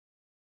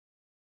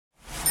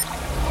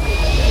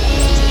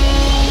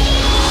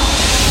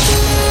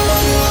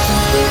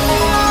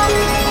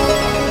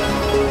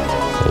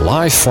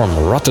Live from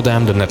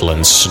Rotterdam, the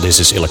Netherlands, this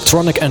is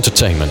Electronic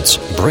Entertainment,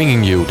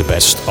 bringing you the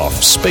best of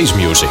space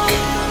music.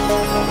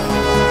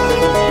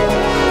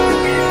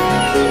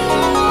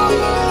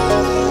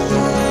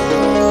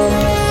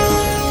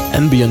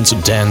 Ambient,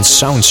 dance,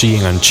 sound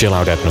seeing and chill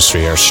out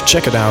atmospheres.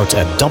 Check it out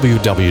at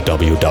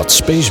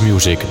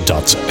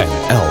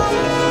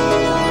www.spacemusic.nl.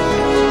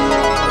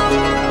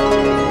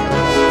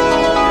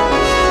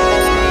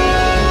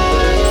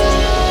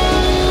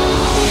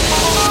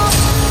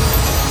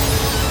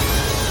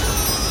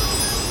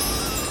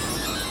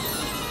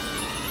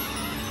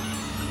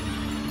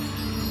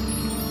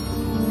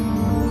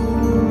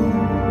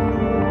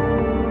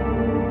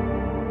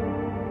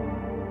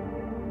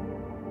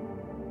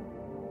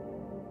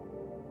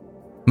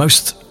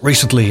 Most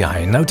recently,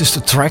 I noticed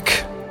a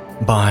track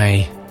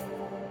by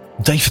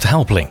David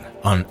Helpling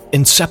on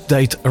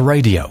Incepdate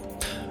Radio,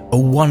 a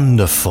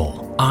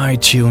wonderful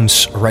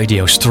iTunes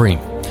radio stream.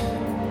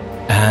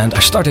 And I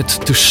started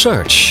to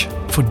search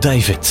for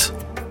David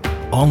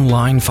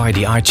online via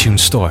the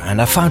iTunes store,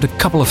 and I found a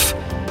couple of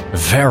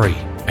very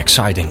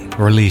exciting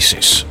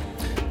releases.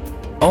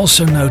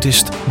 Also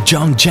noticed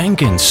John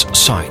Jenkins'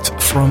 site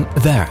from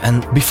there,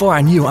 and before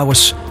I knew, I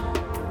was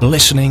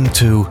listening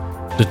to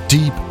the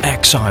Deep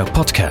Exile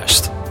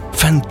podcast.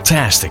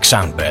 Fantastic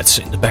sound beds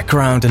in the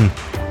background and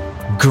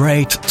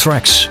great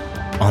tracks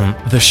on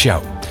the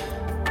show.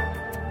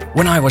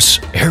 When I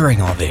was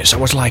hearing all this, I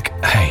was like,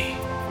 hey,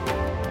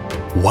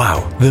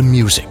 wow, the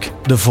music,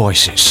 the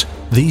voices.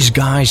 These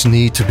guys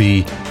need to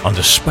be on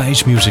the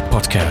Space Music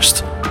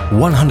Podcast.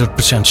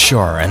 100%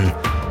 sure. And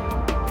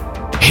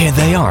here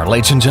they are,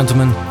 ladies and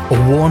gentlemen.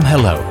 A warm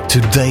hello to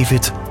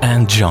David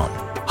and John.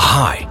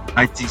 Hi.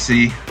 Hi,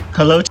 TC.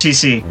 Hello,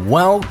 TC.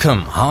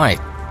 Welcome. Hi.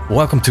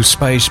 Welcome to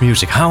Space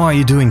Music. How are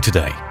you doing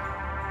today?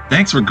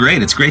 Thanks, we're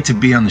great. It's great to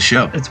be on the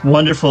show. It's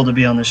wonderful to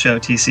be on the show,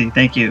 TC.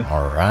 Thank you.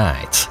 All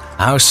right.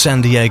 How's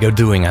San Diego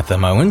doing at the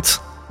moment?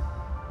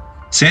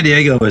 San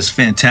Diego is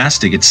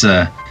fantastic. It's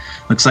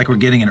looks like we're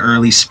getting an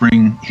early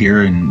spring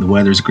here, and the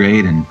weather's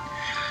great, and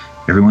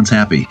everyone's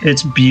happy.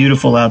 It's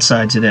beautiful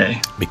outside today.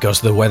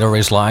 Because the weather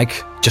is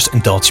like, just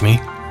indulge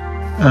me.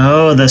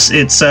 Oh,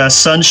 it's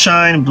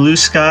sunshine, blue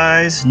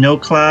skies, no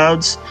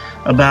clouds,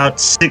 about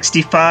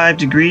 65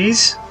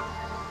 degrees.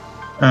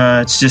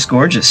 It's just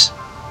gorgeous.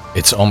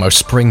 It's almost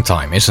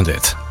springtime, isn't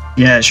it?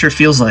 Yeah, it sure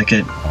feels like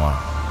it.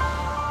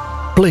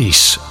 Wow.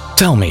 Please,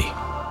 tell me,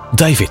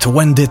 David,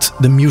 when did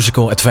the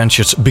musical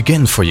adventures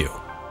begin for you?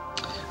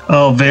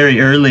 Oh,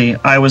 very early.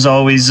 I was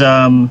always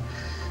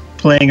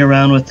playing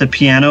around with the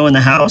piano in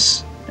the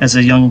house as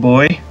a young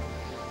boy.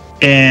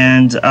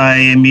 And I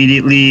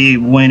immediately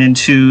went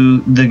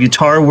into the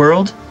guitar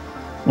world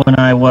when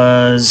I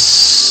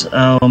was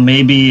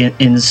maybe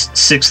in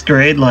 6th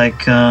grade,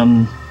 like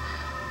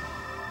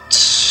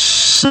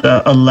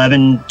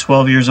 11,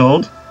 12 years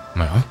old.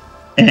 Uh-huh.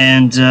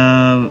 And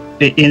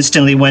it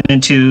instantly went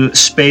into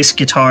space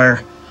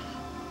guitar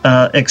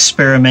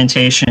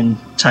experimentation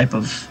type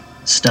of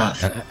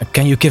stuff.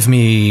 Can you give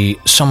me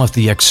some of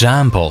the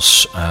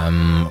examples?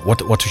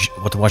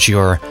 What was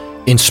your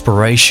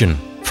inspiration,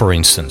 for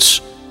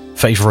instance?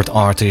 Favorite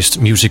artists,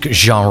 music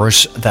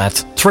genres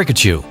that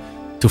triggered you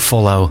to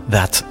follow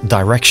that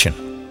direction?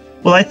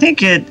 Well, I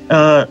think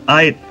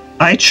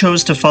I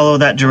chose to follow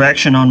that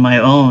direction on my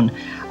own.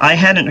 I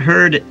hadn't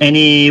heard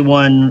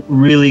anyone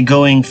really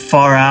going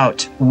far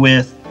out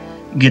with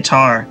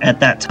guitar at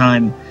that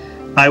time.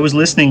 I was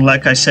listening,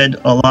 like I said,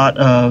 a lot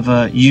of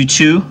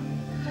U2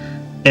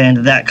 and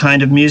that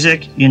kind of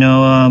music,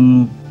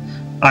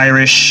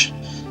 Irish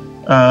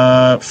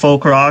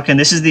folk rock, and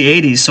this is the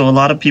 80s, so a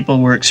lot of people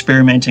were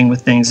experimenting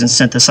with things and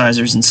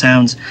synthesizers and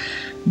sounds.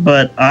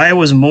 But I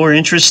was more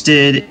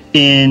interested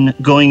in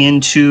going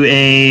into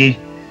a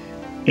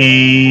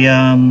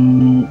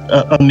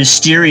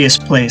mysterious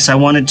place. I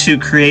wanted to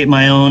create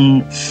my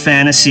own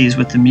fantasies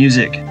with the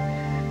music.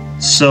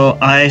 So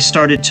I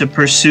started to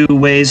pursue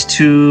ways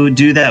to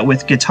do that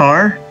with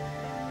guitar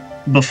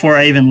before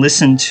I even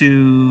listened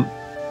to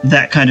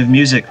that kind of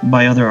music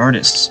by other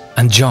artists.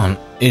 And John,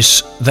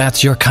 is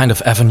that your kind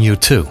of avenue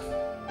too?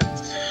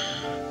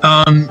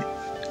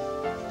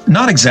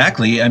 Not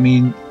exactly. I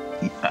mean,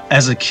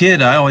 as a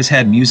kid, I always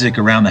had music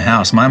around the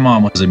house. My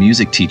mom was a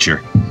music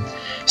teacher.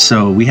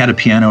 So we had a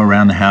piano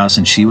around the house,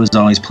 and she was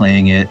always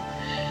playing it.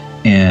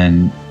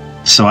 And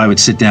so I would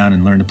sit down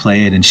and learn to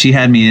play it. And she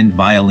had me in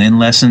violin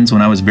lessons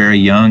when I was very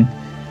young.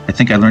 I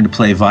think I learned to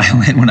play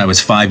violin when I was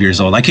 5 years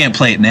old. I can't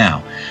play it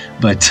now,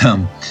 but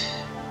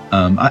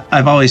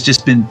I've always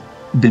just been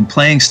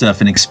playing stuff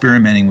and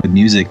experimenting with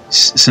music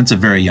since a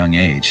very young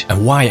age.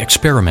 And why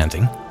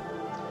experimenting?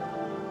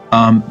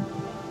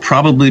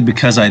 Probably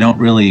because I didn't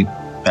really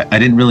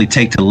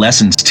take to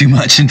lessons too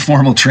much in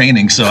formal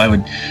training. So I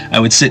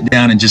would sit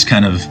down and just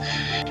kind of,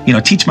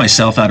 teach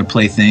myself how to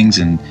play things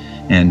and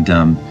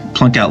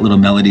plunk out little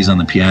melodies on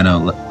the piano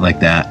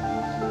like that.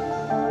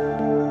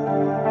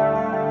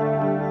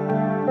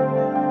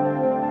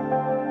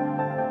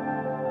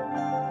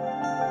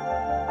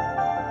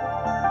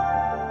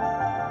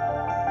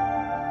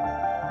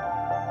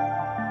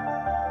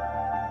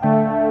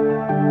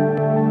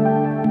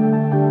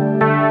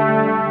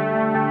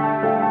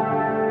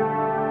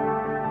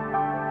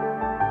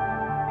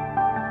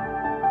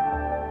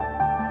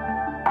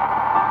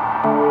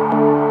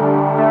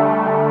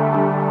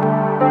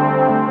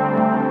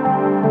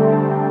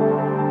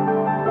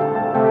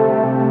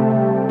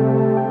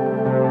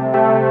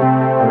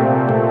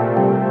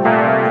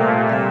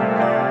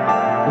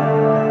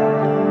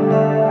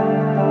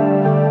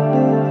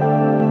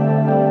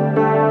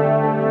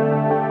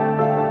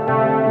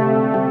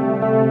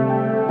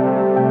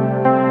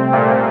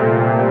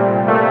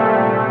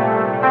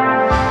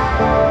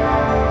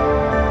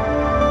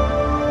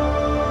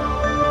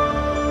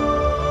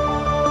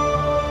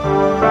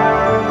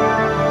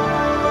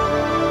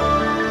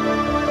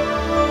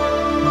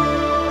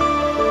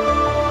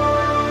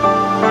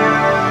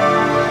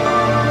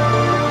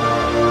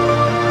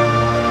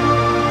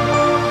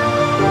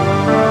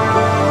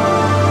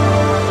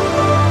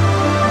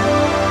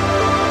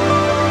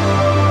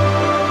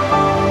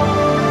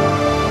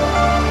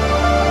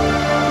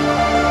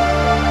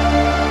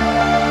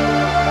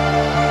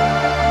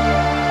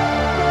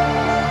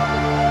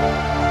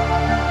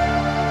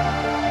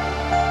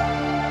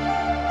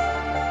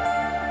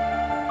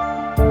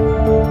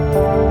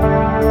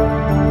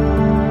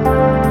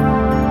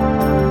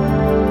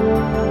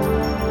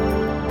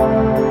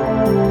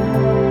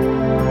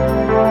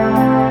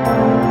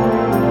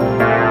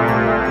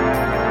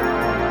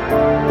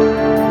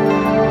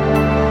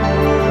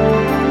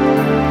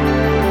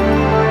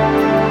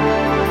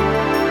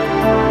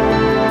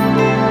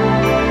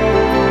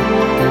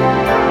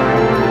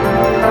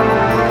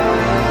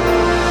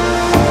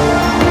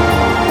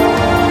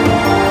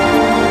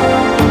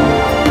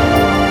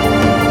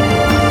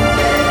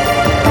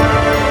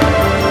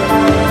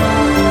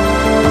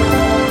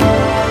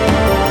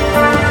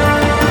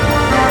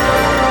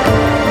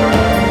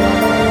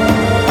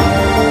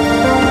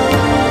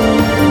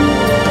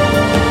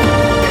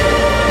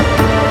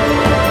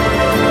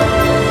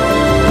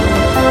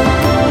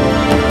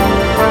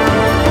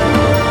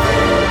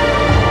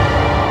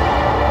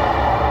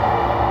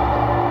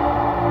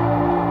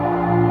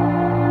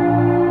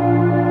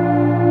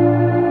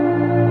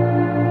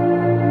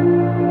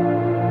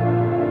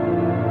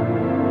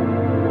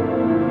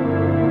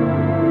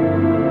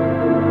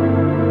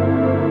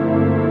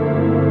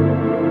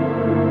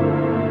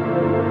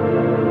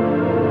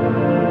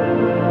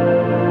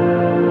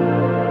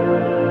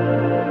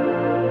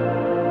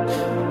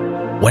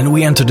 When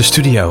we enter the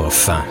studio of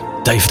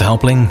David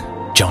Halpling,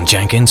 John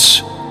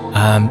Jenkins,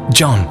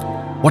 John,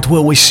 what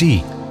will we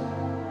see?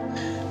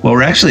 Well,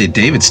 we're actually at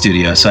David's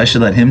studio, so I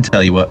should let him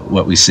tell you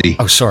what we see.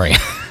 Oh, sorry.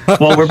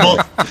 Well, we're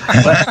both.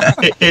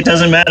 It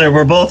doesn't matter.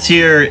 We're both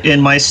here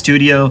in my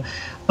studio.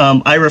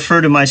 I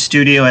refer to my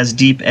studio as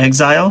Deep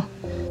Exile,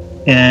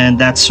 and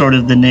that's sort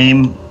of the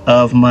name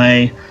of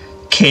my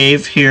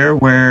cave here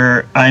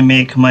where I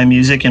make my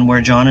music and where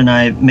John and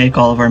I make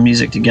all of our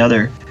music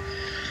together.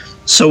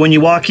 So when you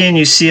walk in,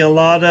 you see a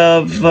lot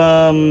of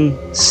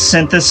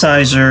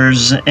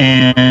synthesizers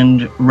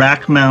and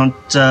rack mount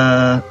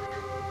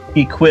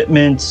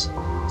equipment,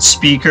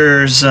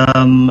 speakers,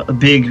 a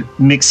big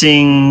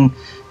mixing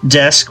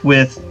desk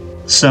with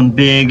some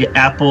big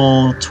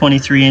Apple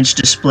 23-inch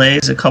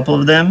displays, a couple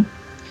of them,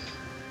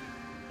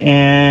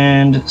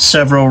 and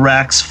several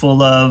racks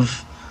full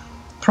of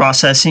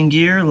processing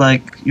gear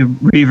like your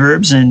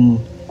reverbs and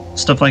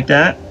stuff like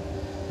that.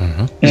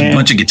 Mm-hmm. There's a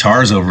bunch of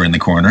guitars over in the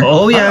corner.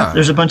 Oh, yeah.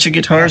 There's a bunch of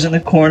guitars in the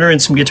corner and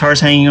some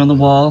guitars hanging on the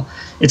wall.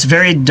 It's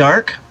very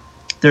dark.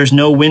 There's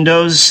no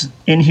windows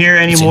in here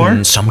anymore. It's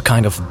in some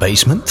kind of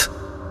basement?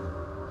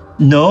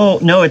 No,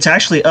 it's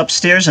actually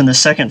upstairs on the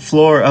second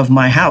floor of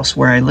my house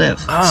where I live.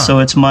 So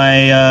it's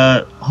my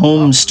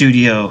home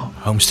studio.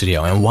 Home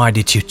studio. And why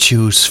did you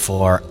choose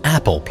for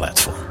Apple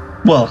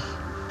platform? Well,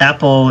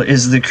 Apple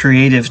is the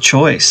creative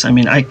choice. I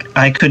mean,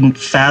 I couldn't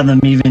fathom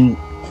even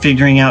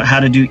figuring out how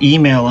to do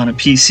email on a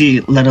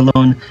PC, let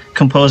alone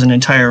compose an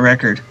entire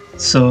record.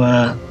 So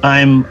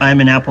I'm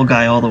an Apple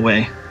guy all the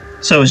way.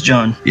 So is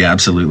John. Yeah,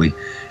 absolutely.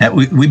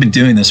 We've been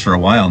doing this for a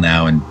while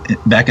now, and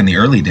back in the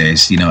early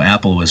days,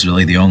 Apple was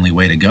really the only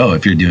way to go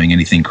if you're doing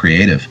anything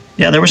creative.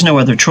 Yeah, there was no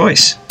other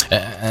choice.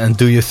 And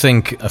do you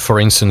think, for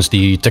instance,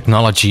 the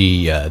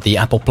technology, the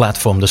Apple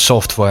platform, the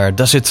software,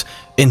 does it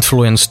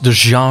influence the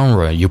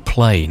genre you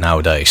play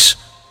nowadays?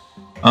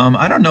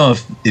 I don't know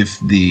if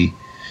the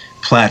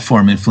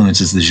platform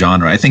influences the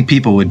genre. I think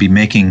people would be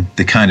making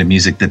the kind of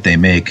music that they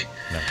make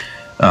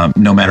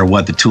no matter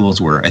what the tools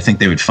were. I think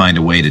they would find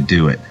a way to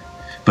do it.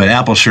 But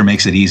Apple sure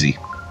makes it easy.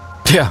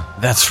 Yeah,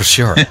 that's for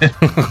sure.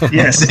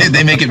 Yes.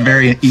 They make it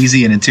very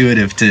easy and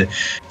intuitive to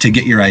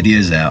get your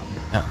ideas out.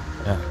 Yeah.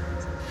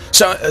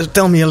 So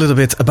tell me a little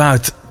bit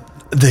about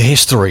the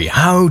history.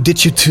 How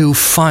did you two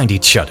find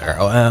each other?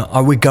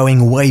 Are we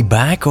going way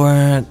back,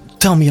 or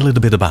tell me a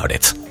little bit about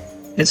it?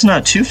 It's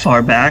not too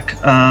far back.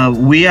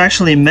 We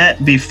actually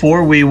met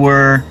before we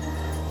were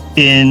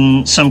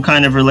in some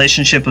kind of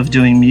relationship of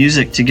doing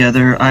music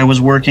together. I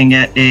was working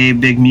at a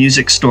big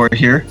music store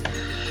here,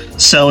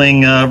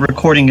 selling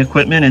recording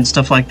equipment and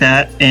stuff like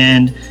that.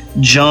 And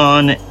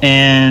John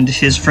and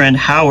his friend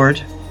Howard,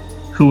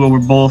 who were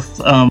both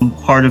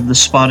part of the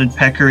Spotted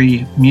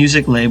Peccary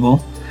music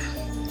label,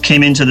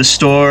 came into the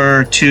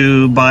store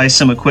to buy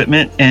some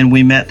equipment, and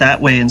we met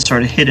that way and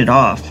sort of hit it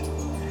off.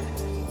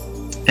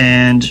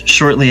 And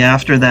shortly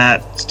after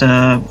that,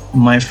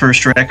 my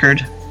first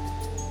record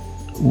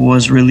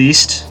was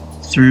released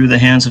through the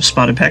hands of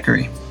Spotted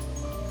Peccary.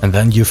 And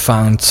then you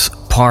found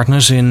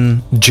partners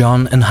in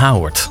John and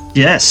Howard.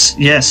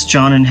 Yes,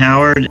 John and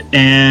Howard,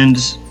 and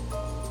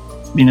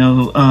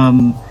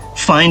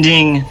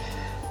finding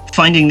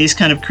these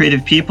kind of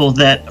creative people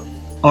that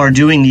are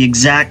doing the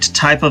exact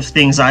type of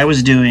things I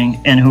was doing,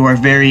 and who are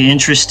very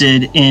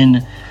interested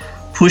in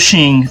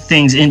pushing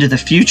things into the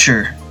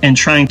future and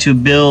trying to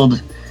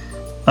build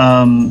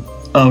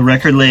a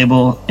record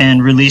label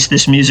and release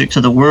this music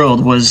to the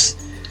world was,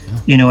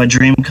 a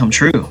dream come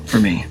true for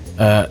me.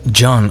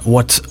 John,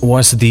 what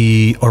was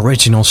the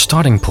original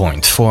starting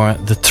point for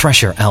the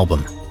Treasure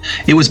album?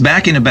 It was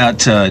back in about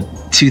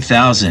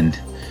 2000.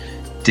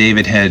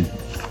 David had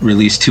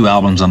released 2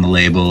 albums on the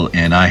label,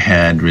 and I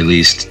had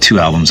released 2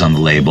 albums on the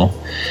label.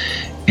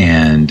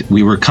 And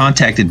we were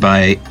contacted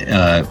by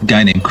a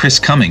guy named Chris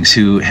Cummings,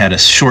 who had a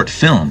short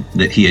film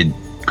that he had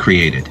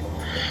created.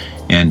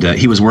 And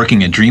he was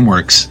working at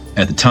DreamWorks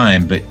at the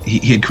time, but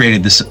he had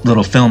created this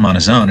little film on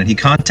his own. And he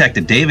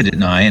contacted David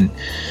and I and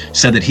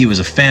said that he was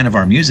a fan of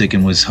our music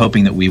and was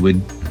hoping that we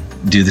would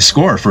do the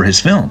score for his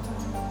film.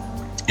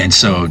 And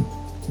so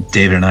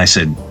David and I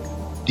said,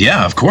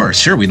 yeah, of course,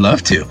 sure, we'd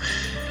love to.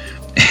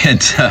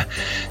 And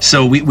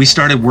so we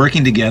started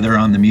working together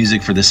on the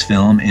music for this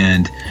film.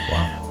 And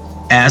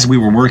as we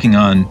were working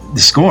on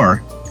the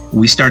score,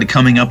 we started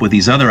coming up with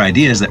these other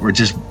ideas that were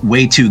just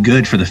way too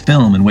good for the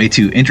film and way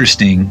too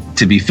interesting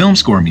to be film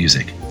score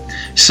music.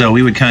 So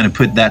we would kind of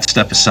put that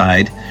stuff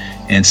aside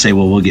and say,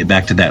 well, we'll get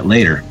back to that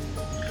later.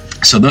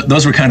 So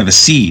those were kind of the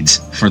seeds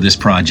for this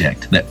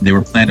project, that they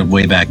were planted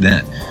way back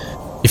then.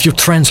 If you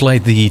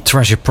translate the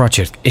Treasure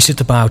project, is it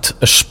about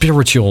a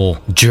spiritual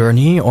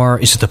journey or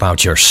is it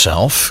about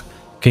yourself?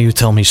 Can you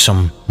tell me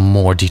some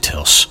more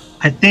details?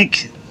 I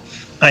think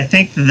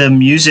the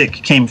music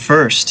came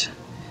first.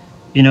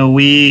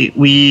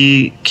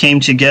 We came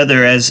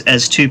together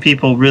as 2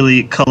 people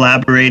really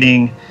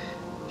collaborating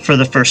for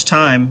the first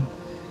time.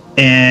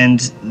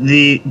 And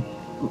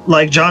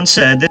like John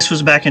said, this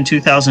was back in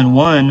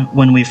 2001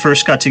 when we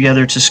first got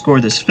together to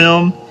score this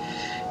film.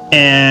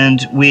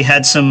 And we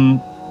had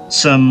some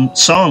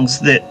songs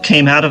that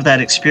came out of that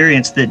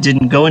experience that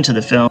didn't go into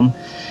the film.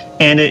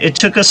 And it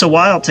took us a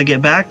while to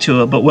get back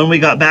to it. But when we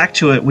got back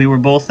to it, we were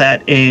both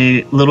at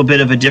a little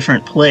bit of a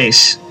different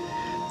place.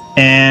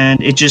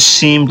 And it just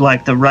seemed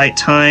like the right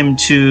time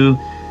to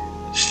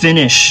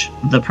finish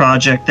the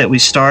project that we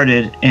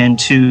started and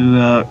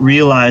to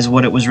realize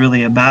what it was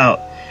really about.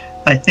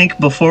 I think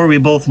before we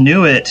both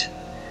knew it,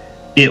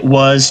 it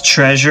was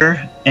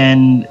Treasure,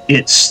 and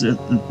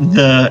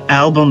the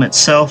album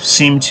itself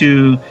seemed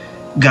to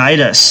guide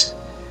us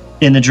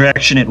in the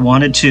direction it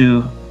wanted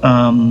to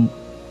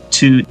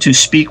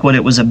speak what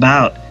it was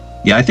about.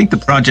 Yeah, I think the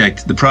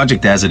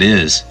project as it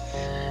is,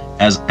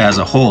 as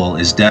a whole,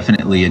 is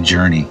definitely a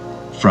journey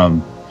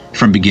from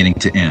beginning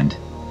to end.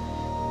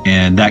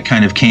 And that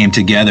kind of came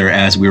together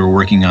as we were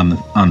working on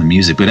the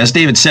music. But as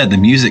David said, the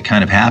music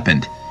kind of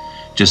happened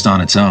just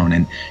on its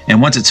own.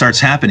 And once it starts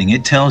happening,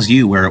 it tells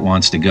you where it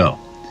wants to go.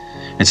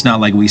 It's not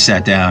like we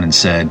sat down and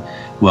said,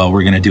 well,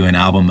 we're going to do an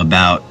album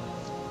about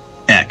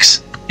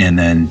X, and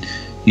then,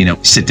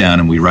 sit down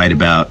and we write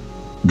about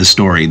the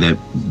story that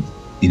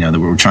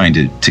we're trying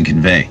to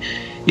convey.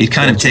 It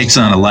kind of takes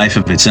on a life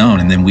of its own,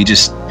 and then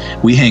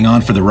we hang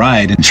on for the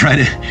ride and try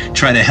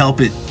to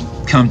help it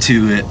come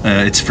to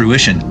its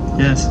fruition.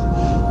 Yes.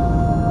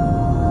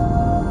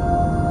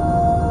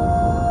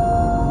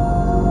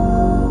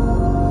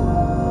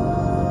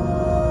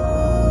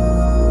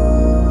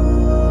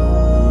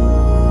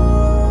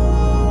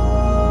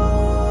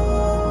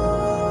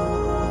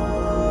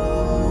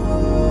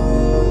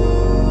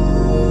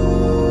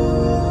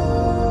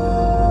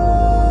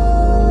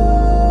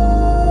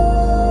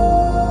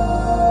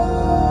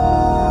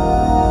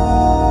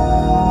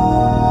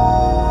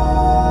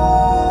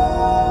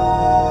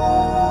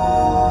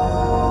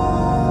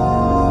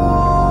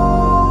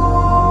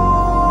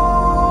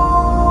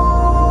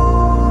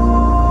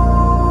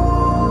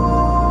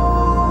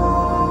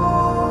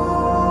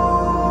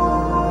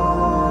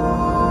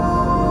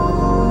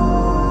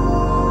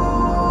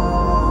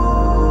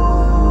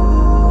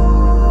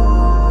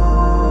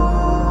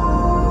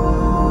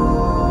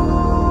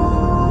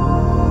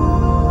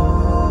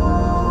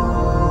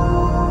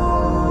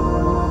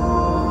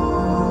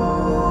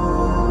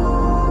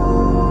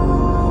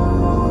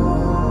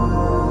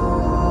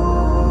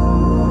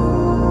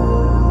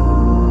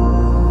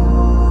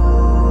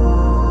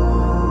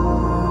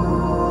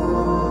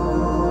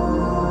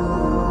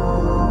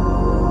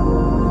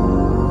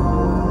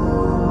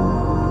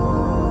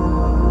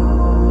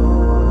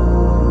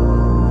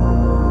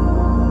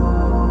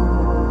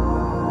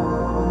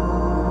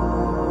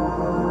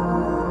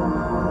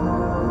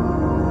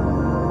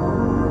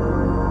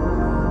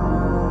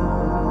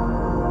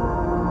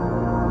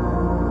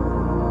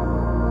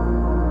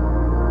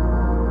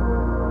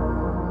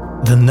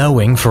 The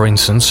Knowing, for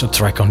instance, a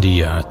track on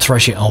the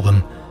Treasure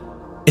album,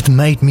 it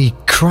made me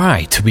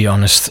cry, to be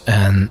honest,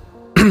 and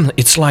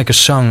it's like a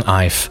song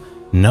I've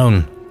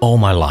known all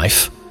my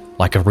life,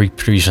 like a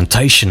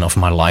representation of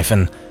my life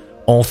and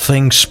all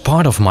things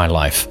part of my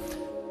life.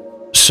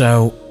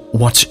 So,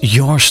 what's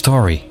your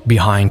story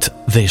behind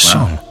this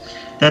song?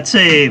 That's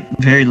a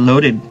very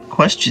loaded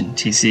question,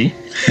 TC.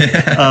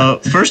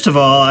 First of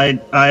all, I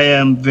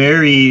am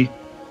very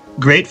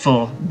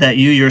grateful that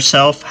you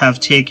yourself have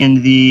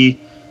taken the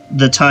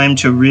time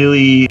to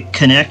really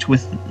connect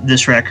with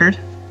this record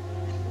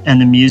and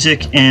the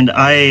music, and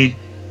I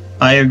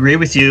agree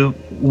with you.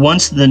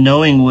 Once The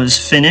Knowing was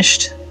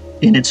finished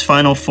in its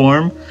final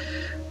form,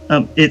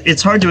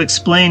 it's hard to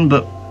explain,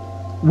 but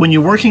when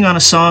you're working on a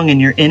song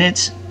and you're in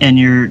it and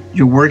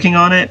you're working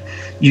on it,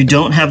 you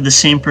don't have the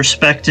same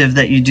perspective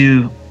that you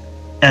do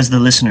as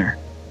the listener.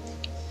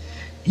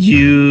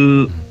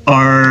 You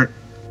are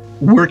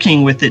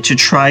working with it to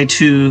try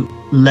to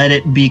let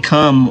it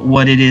become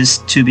what it is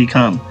to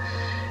become.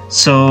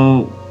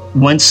 So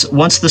once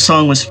the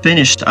song was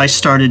finished, I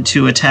started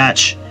to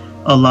attach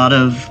a lot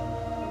of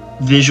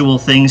visual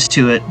things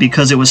to it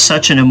because it was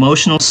such an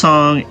emotional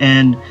song,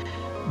 and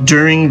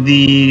during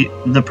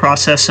the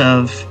process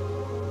of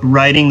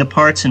writing the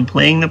parts and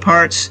playing the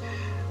parts,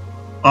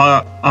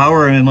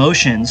 our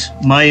emotions,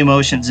 my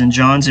emotions and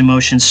John's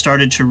emotions,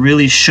 started to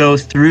really show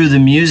through the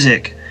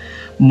music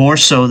more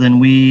so than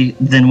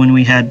when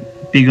we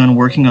had begun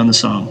working on the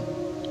song.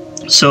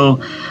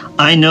 So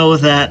I know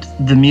that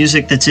the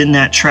music that's in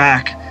that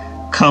track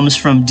comes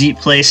from deep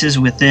places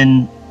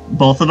within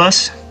both of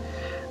us,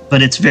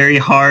 but it's very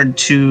hard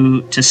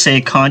to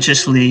say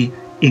consciously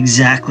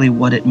exactly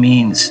what it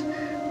means.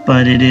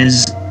 But it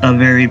is a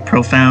very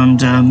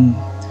profound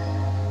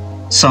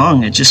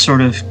song. It just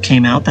sort of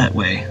came out that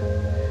way.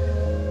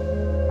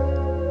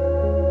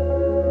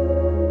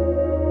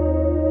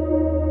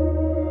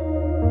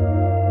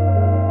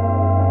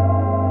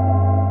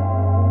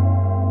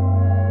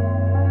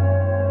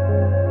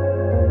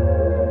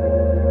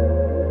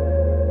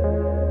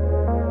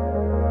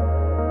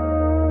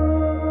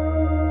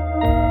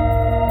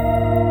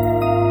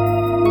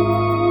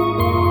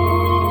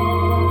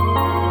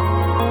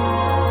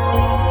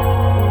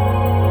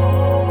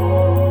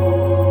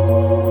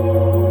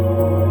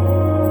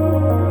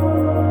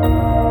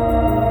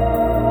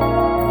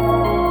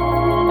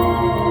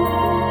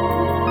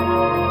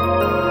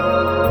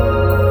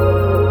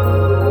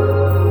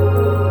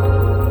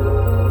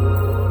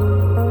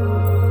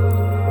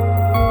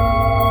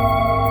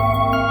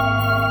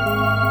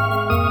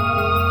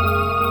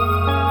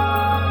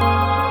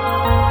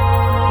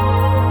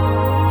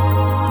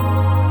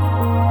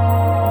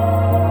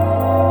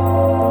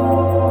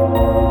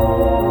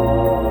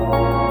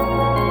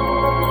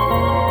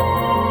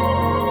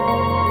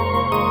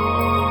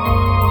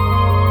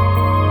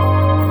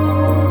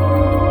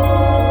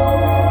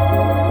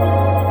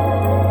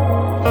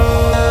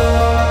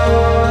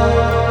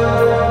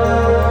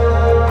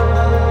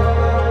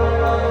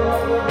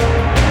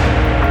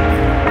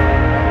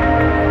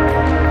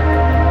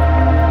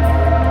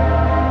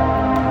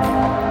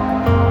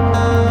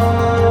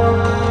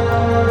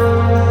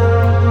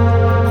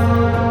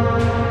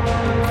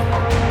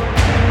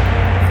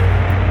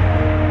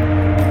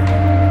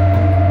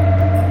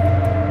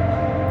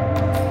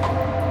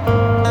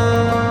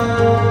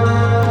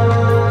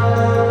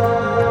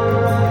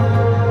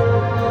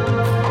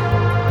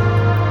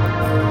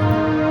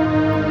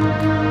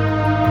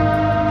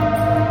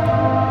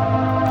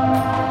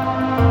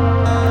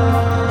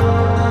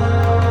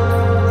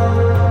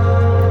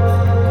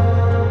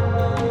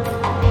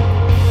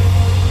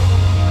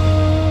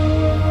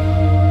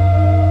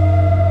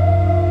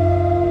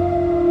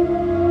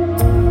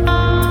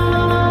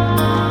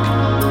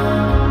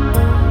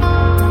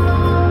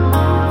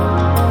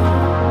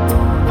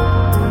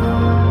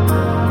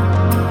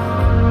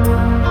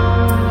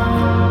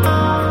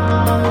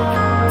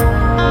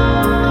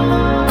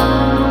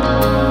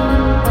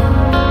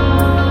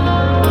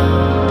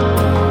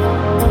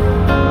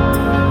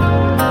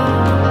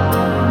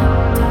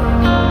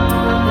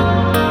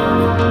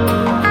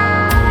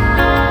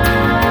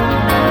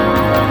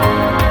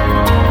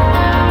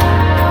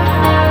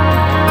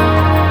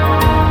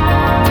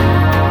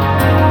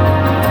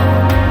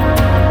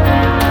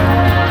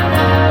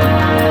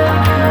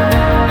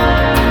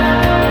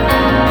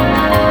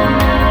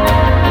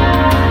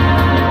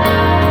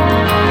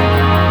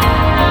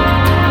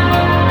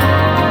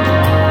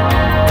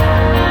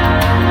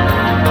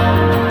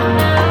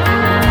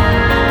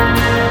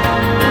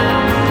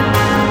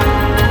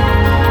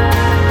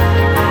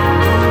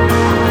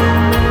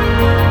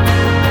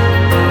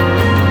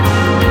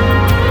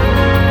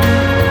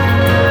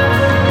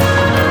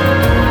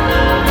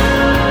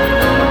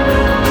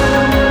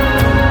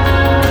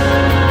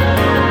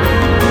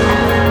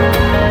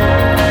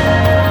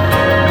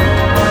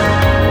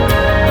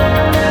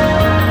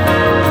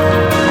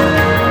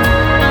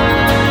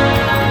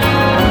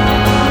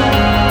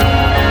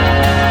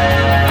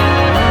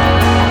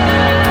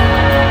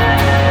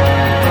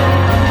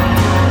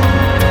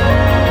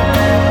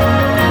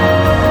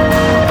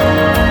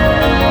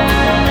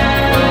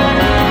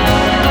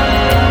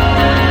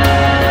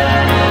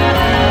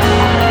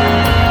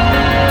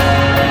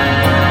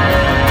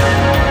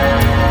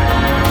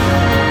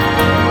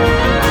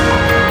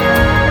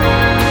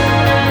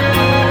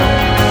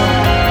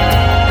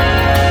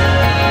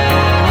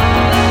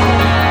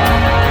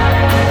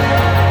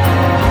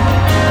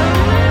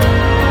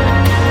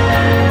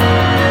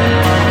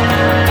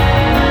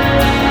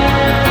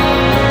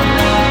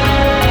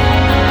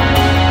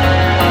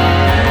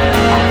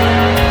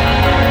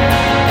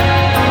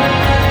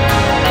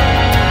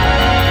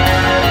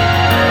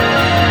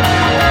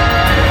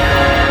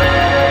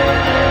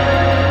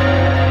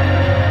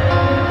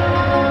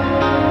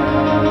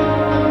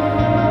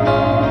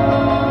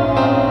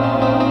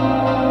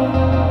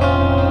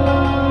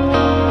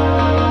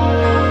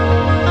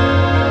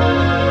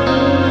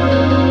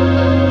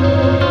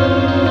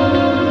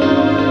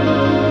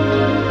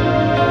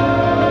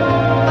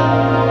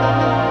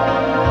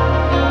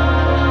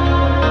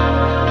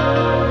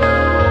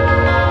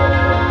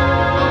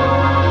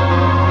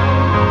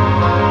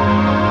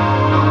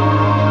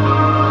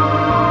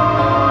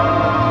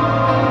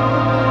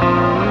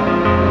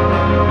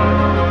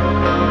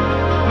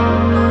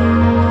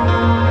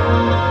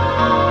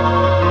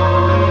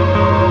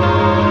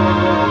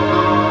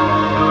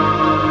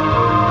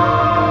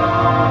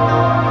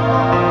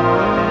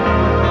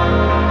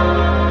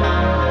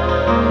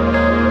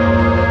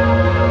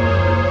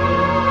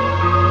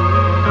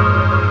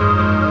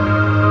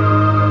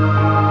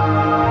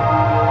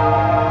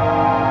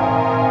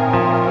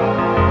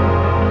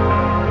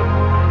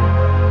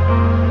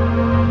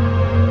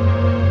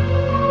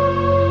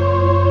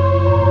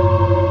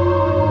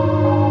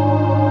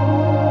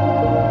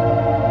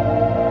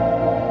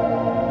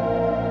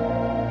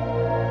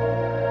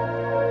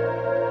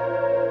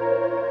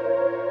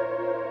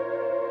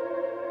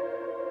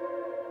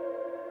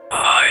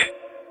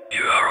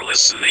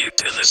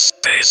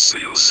 Noise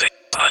Music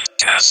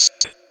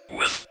Podcast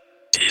with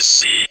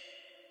DC.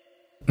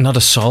 Not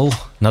a soul,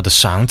 not a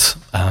sound.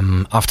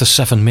 After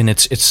 7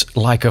 minutes, it's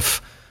like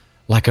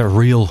a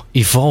real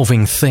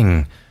evolving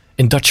thing.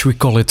 In Dutch, we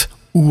call it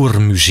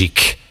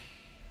oermuziek.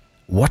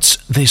 What's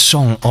this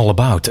song all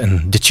about,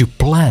 and did you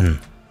plan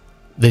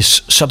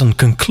this sudden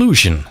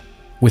conclusion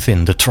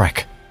within the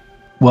track?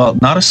 Well,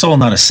 Not a Soul,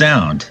 Not a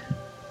Sound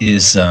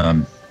is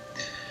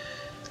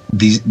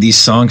these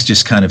songs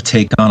just kind of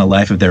take on a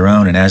life of their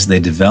own, and as they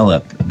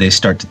develop, they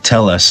start to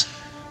tell us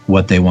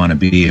what they want to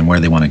be and where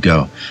they want to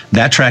go.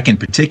 That track in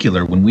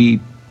particular, when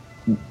we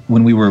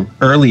were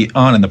early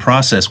on in the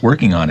process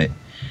working on it,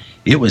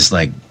 it was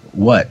like,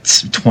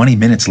 20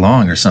 minutes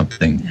long or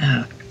something.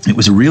 Yeah. It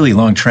was a really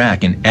long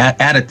track, and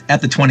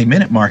at the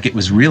 20-minute mark, it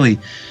was really,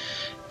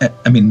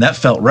 I mean, that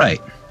felt right.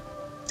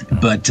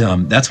 But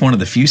that's one of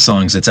the few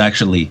songs that's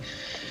actually,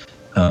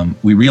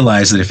 we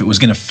realized that if it was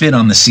going to fit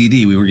on the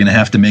CD, we were going to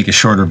have to make a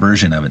shorter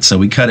version of it. So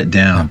we cut it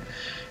down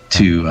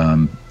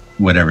to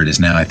whatever it is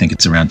now. I think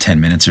it's around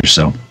 10 minutes or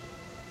so.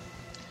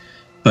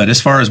 But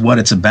as far as what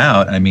it's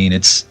about, I mean,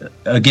 it's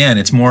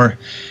more,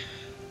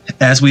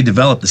 as we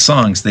develop the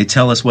songs, they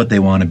tell us what they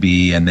want to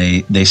be, and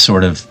they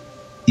sort of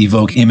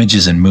evoke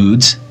images and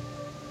moods.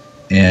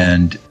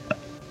 And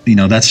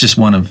that's just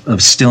one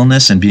of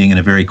stillness and being in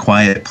a very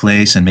quiet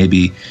place, and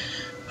maybe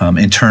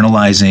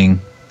internalizing,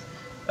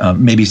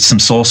 maybe some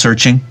soul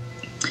searching.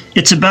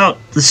 It's about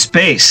the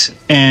space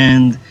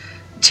and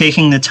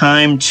taking the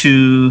time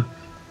to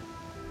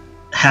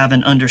have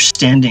an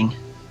understanding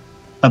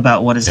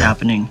about what is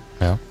happening.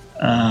 Yeah.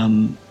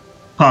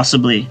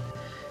 Possibly.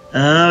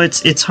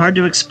 It's hard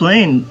to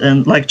explain.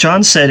 And like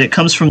John said, it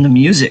comes from the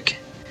music.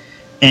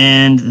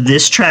 And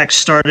this track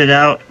started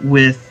out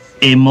with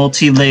a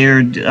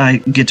multi-layered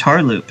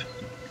guitar loop.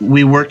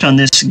 We worked on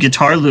this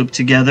guitar loop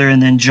together,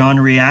 and then John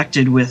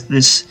reacted with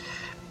this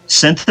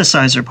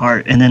synthesizer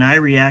part, and then I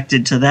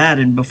reacted to that,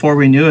 and before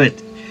we knew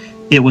it,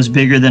 it was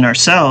bigger than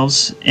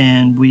ourselves,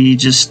 and we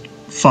just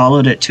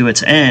followed it to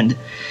its end.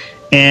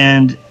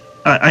 And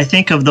I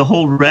think of the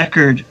whole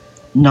record,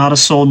 Not a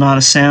Soul, Not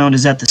a Sound,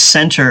 is at the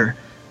center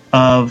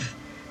of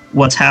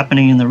what's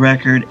happening in the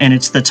record, and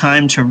it's the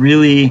time to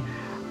really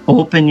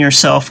open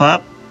yourself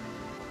up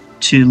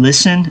to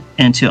listen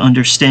and to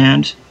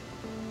understand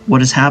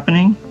what is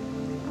happening.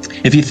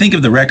 If you think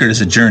of the record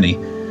as a journey,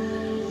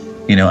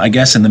 I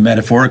guess in the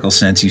metaphorical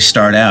sense, you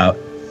start out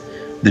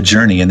the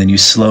journey and then you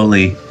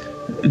slowly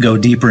go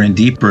deeper and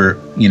deeper,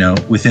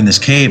 within this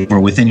cave or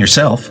within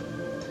yourself.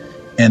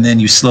 And then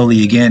you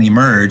slowly again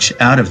emerge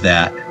out of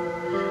that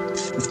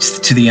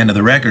to the end of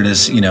the record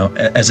as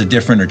a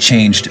different or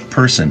changed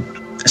person.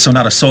 So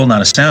Not a Soul,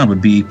 Not a Sound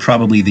would be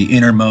probably the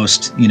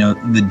innermost,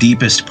 the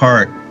deepest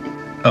part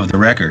of the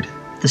record.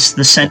 The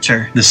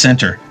center. The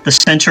center. The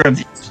center of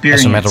the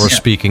experience. As a matter of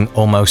speaking,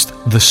 almost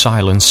the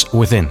silence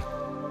within.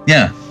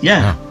 Yeah.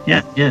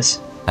 Yes.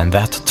 And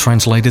that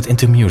translated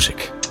into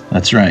music.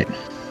 That's right.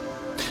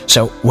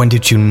 So when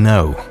did you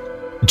know,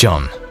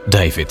 John,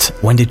 David,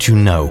 when did you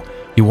know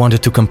you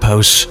wanted to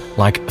compose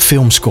like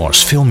film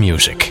scores, film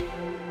music?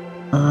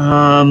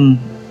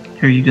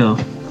 Here you go.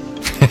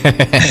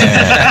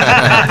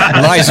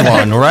 Nice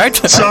one, right?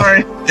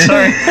 Sorry.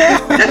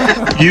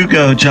 You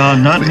go,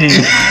 John, not me.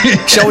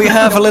 Shall we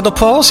have a little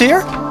pause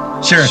here?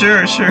 Sure.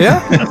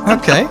 Yeah?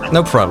 Okay,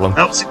 no problem.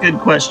 That was a good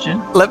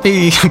question. Let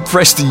me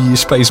press the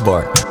space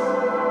bar.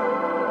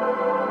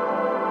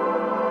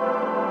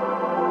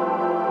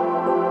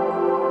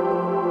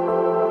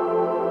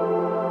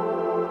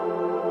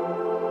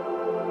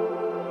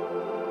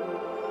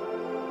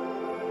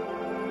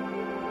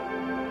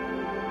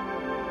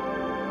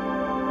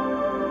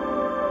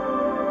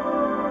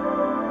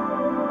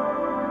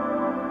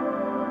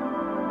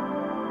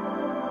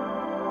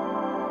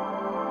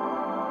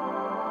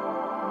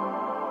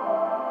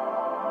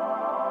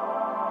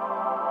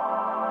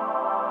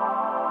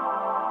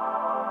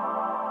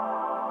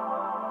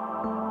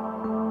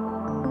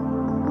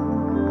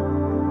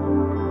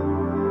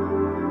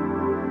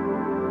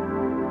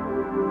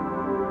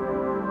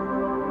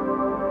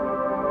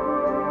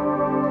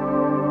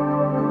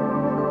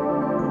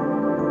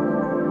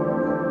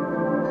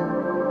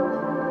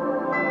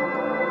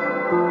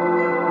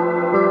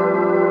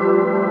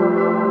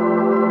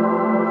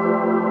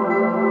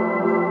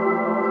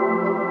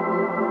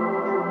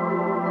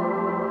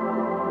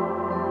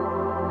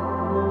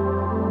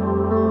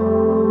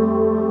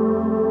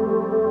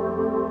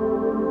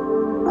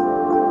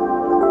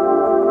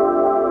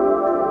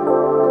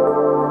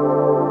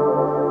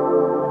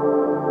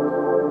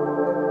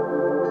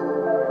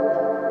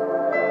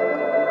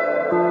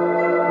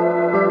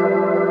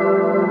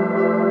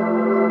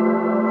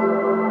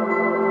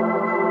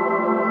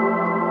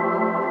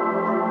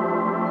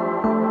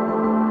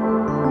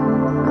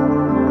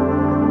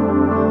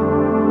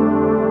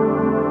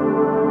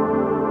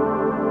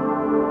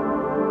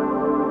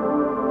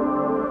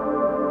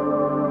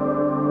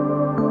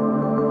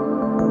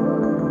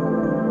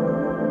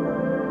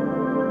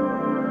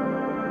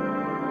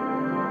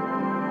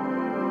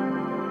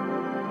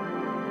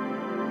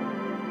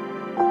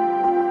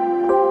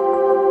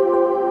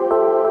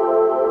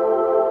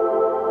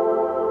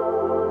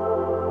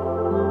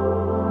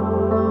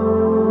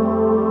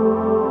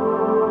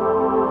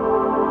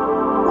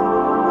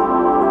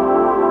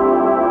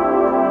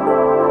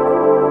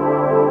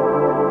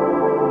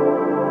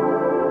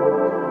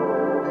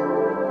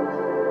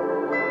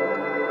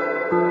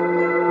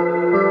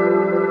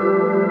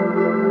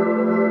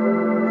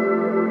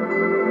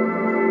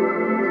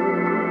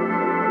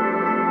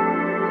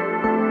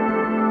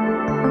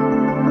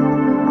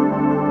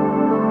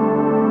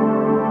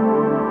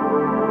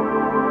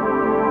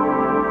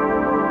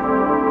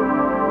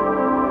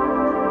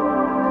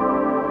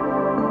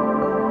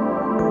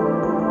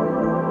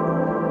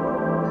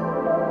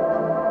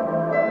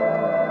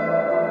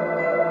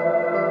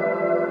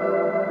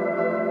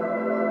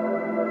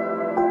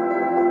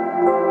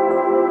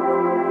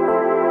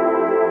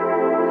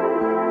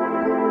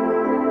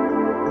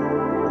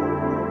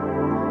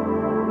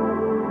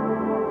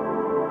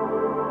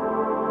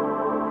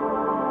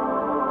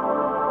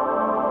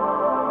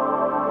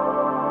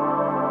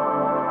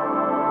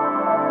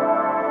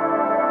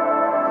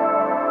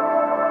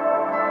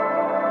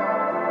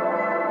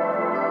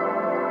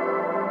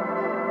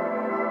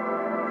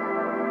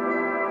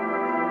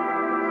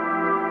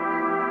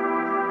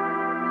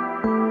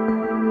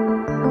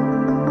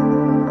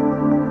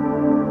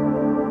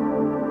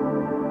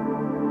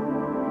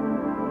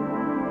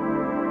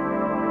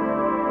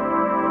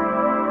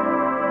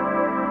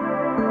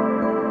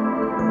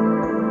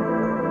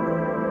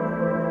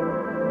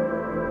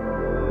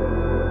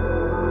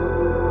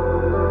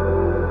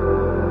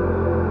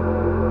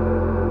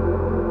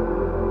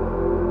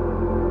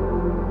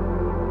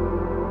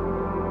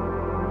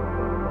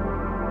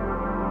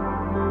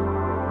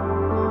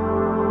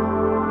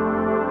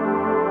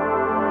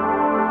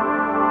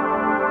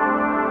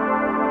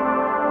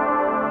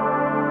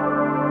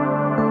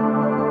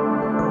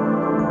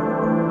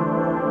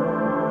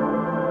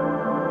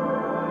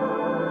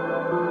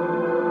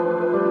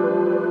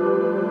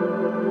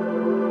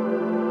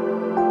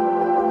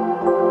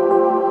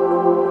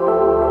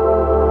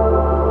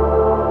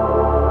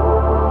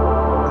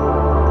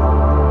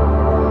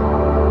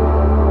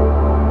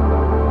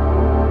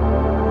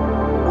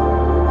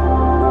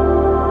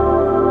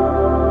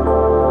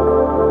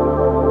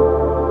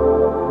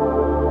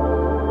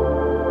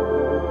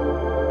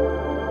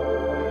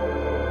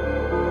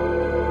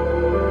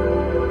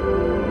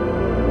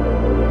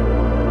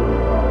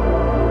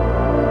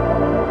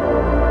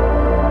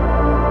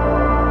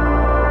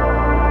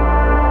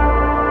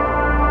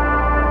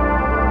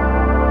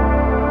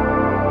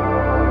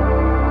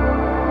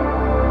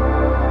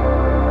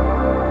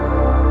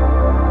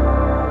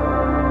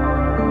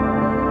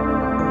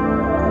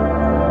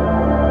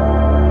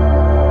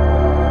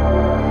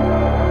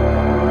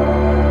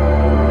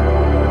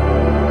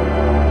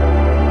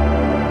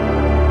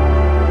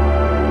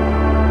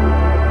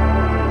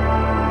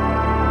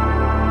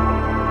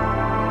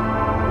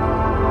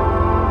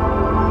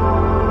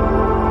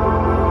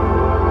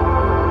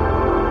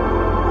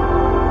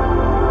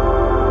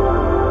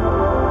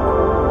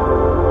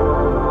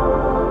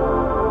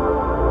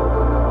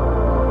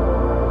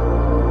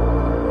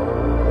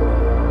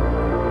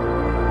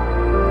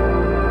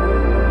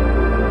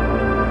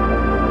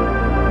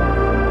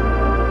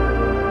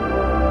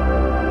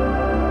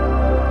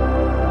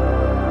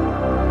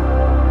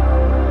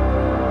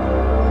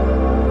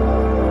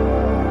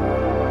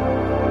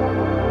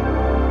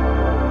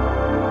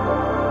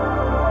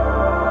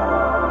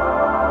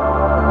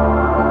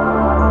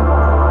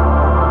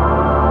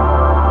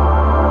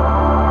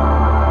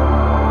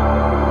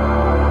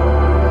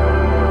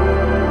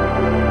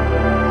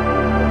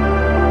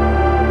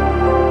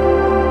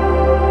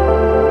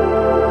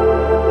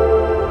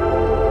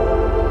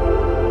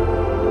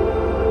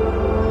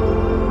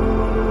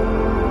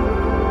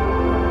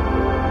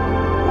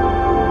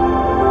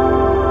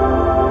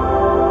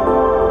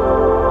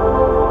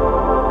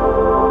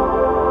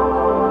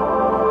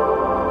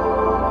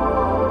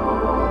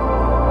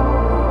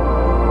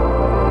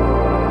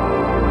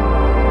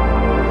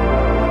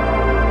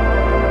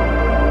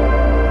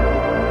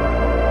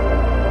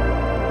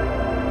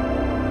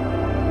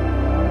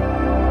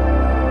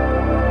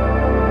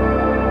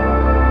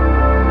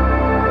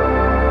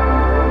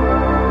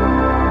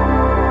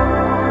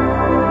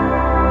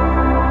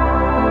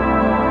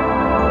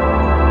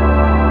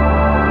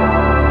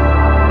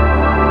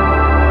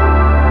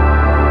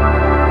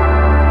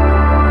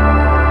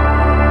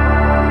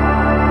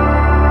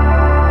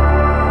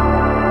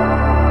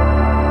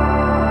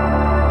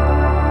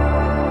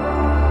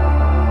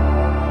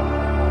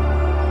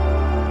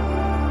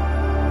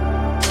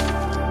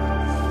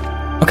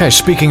 Okay,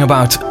 speaking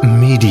about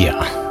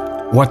media,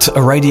 what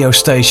radio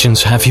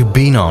stations have you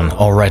been on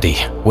already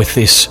with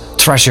this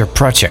Treasure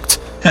project?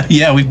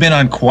 Yeah, we've been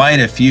on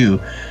quite a few,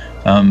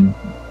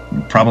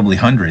 probably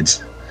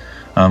hundreds.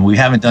 We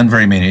haven't done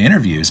very many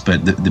interviews,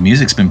 but the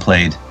music's been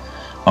played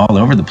all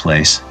over the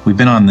place. We've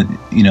been on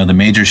the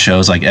major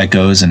shows like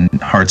Echoes and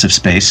Hearts of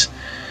Space.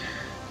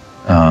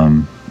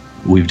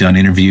 We've done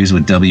interviews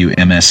with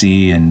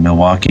WMSE in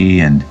Milwaukee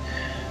and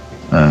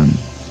a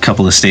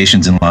couple of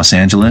stations in Los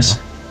Angeles.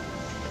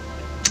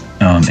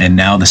 And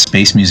now the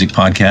Space Music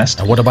Podcast.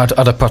 And what about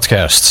other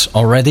podcasts?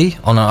 Already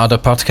on another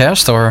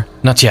podcast or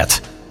not yet?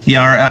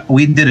 Yeah,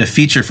 we did a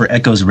feature for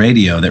Echoes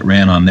Radio that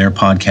ran on their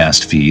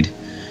podcast feed.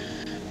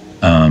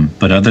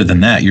 But other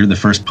than that, you're the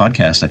first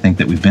podcast I think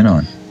that we've been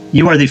on.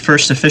 You are the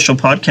first official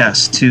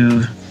podcast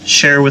to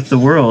share with the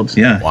world.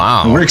 Yeah.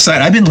 Wow. Well, we're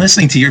excited. I've been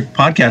listening to your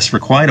podcast for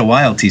quite a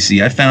while,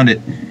 TC. I found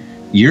it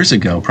years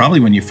ago, probably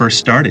when you first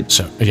started.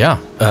 So, yeah,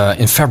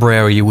 in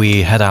February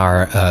we had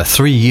our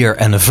 3-year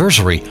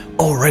anniversary.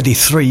 Already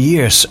 3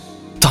 years.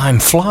 Time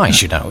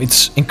flies,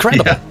 It's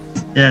incredible. Yeah.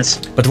 Yes.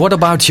 But what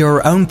about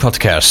your own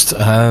podcast,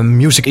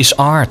 Music is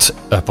Art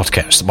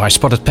podcast by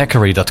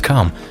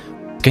SpottedPeccary.com?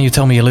 Can you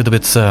tell me a little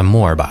bit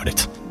more about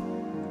it?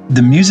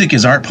 The Music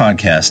is Art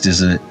podcast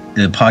is a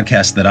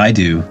podcast that I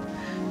do,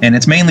 and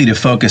it's mainly to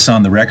focus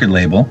on the record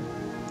label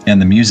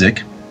and the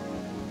music.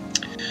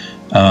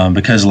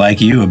 Because like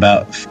you,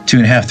 about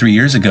 2.5, 3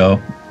 years ago,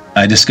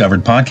 I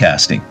discovered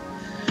podcasting.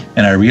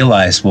 And I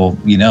realized,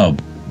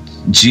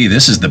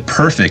 this is the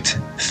perfect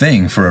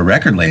thing for a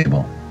record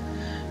label.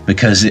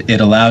 Because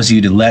it allows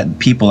you to let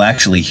people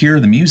actually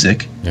hear the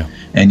music. Yeah.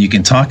 And you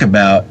can talk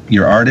about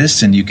your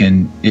artists, and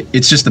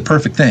it's just the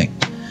perfect thing.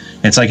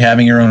 It's like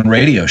having your own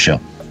radio show.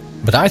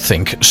 But I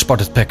think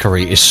Spotted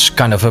Peccary is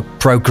kind of a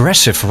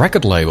progressive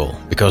record label,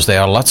 because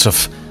there are lots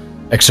of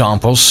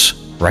examples,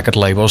 record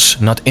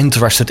labels, not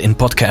interested in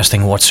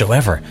podcasting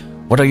whatsoever.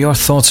 What are your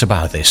thoughts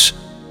about this?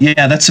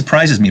 Yeah, that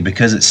surprises me,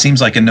 because it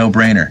seems like a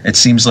no-brainer. It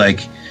seems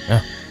like,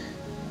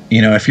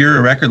 if you're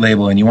a record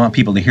label and you want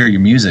people to hear your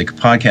music,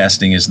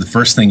 podcasting is the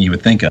first thing you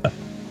would think of.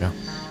 Yeah.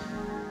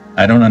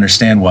 I don't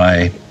understand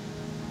why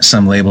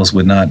some labels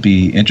would not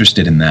be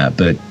interested in that,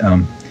 but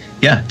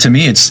to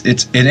me,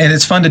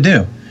 it's fun to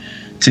do.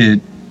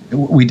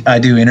 I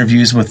do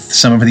interviews with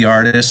some of the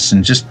artists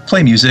and just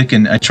play music,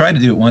 and I try to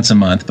do it once a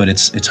month, but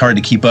it's hard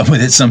to keep up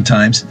with it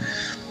sometimes.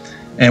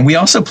 And we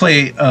also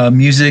play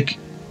music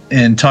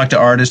and talk to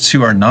artists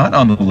who are not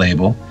on the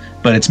label,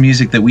 but it's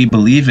music that we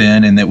believe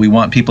in and that we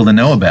want people to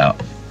know about.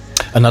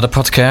 Another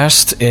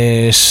podcast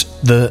is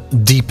the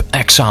Deep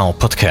Exile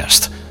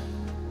podcast.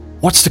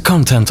 What's the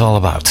content all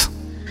about?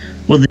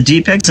 Well, the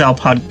Deep Exile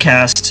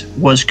podcast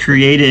was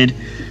created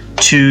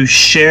to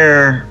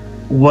share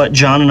what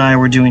John and I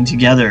were doing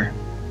together,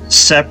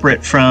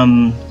 separate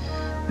from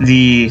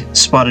the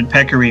Spotted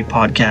Peccary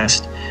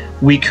podcast.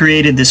 We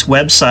created this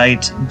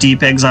website,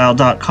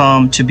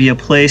 deepexile.com, to be a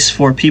place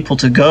for people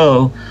to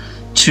go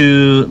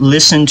to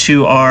listen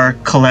to our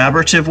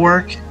collaborative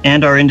work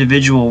and our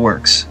individual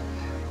works.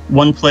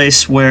 One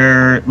place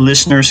where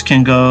listeners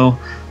can go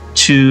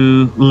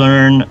to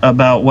learn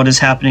about what is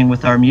happening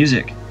with our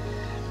music.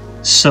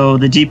 So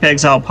the Deep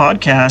Exile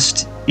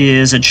podcast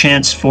is a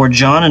chance for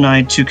John and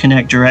I to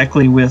connect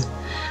directly with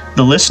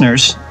the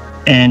listeners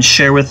and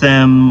share with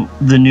them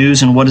the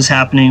news and what is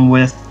happening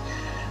with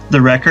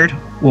the record,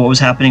 what was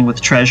happening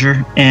with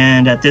Treasure.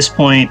 And at this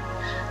point,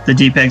 the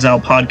Deep Exile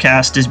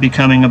podcast is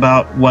becoming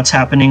about what's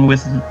happening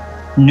with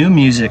new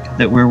music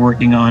that we're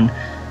working on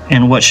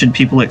and what should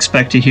people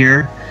expect to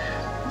hear.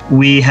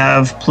 We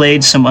have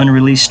played some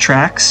unreleased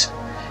tracks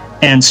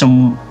and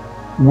some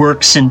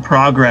works in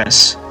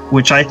progress,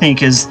 which I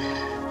think is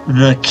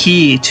the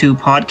key to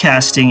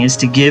podcasting, is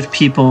to give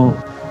people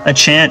a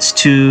chance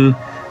to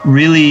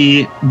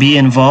really be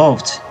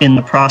involved in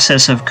the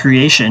process of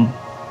creation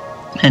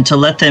and to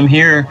let them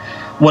hear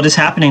what is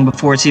happening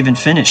before it's even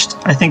finished.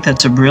 I think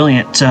that's a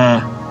brilliant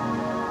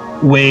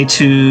way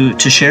to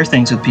share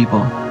things with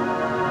people.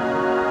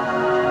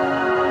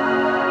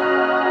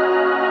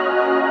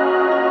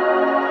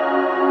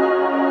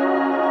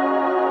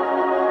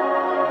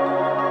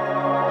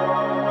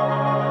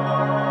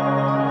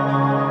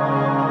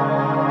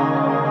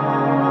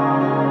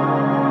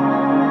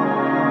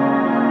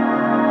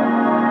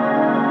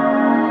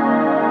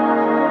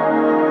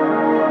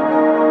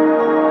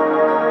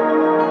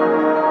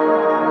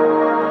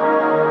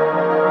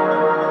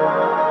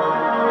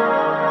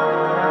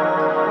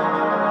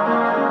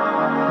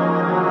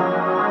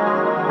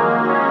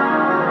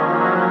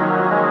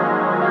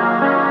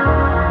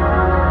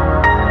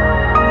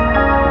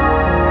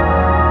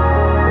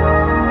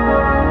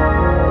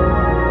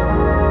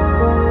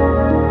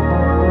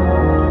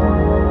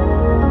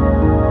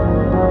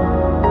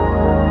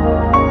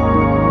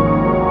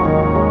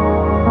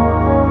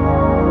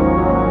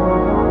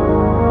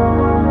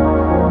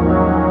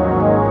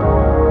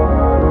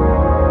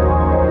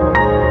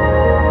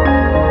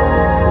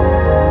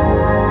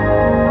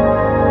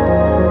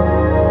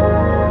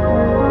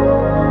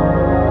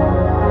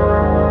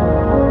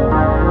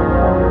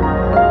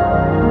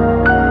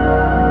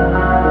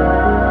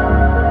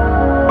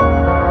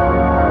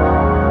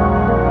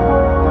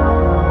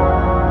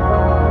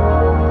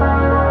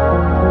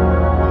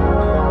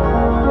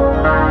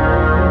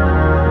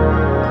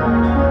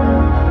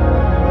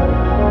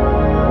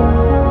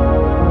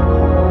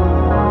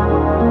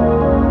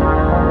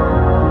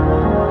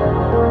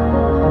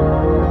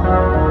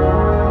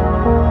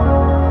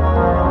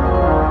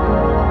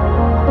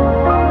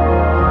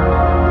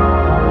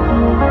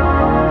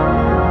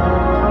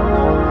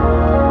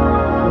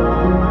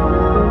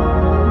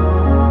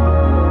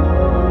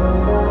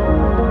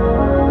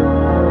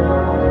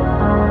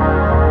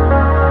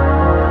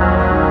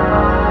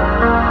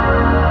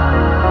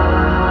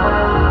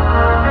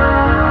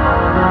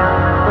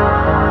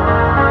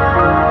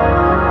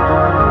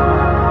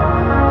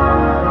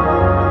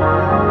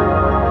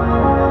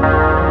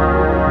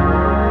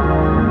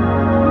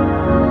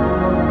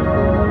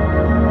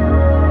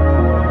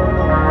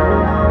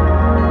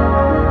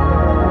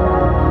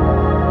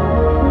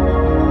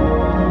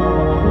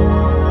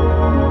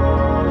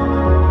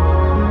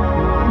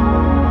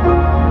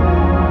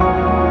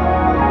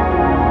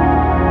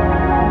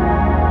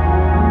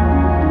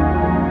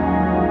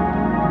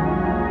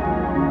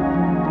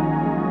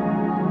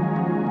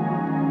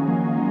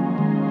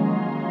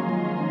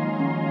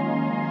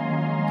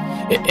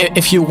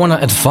 If you want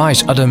to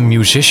advise other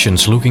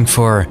musicians looking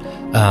for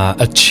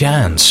a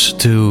chance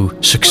to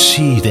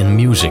succeed in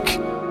music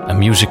and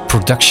music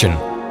production,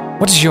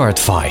 what is your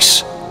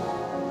advice?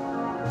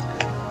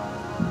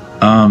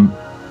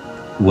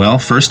 Well,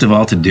 first of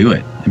all, to do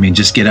it. I mean,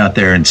 just get out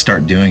there and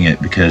start doing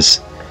it, because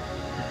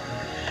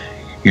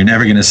you're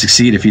never going to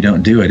succeed if you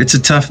don't do it.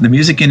 The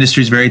music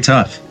industry is very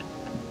tough.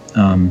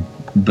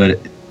 But,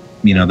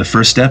 you know, the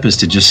first step is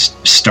to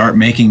just start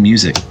making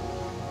music.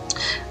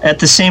 At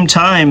the same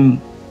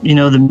time, you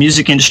know, the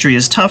music industry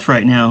is tough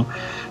right now,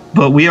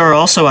 but we are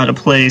also at a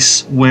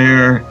place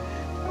where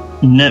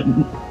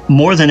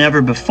more than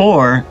ever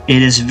before,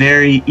 it is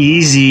very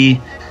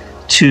easy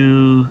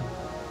to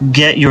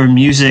get your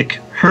music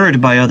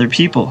heard by other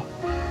people.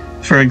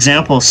 For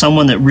example,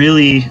 someone that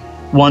really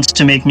wants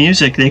to make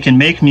music, they can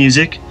make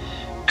music,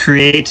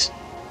 create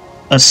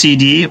a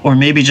CD or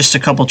maybe just a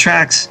couple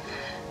tracks,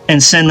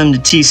 and send them to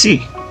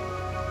TC.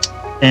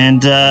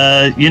 And,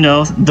 you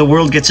know, the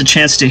world gets a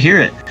chance to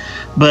hear it.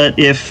 But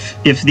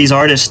if these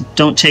artists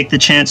don't take the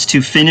chance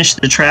to finish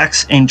the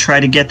tracks and try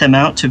to get them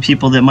out to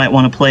people that might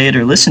want to play it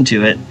or listen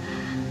to it,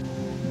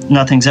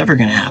 nothing's ever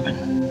going to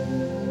happen.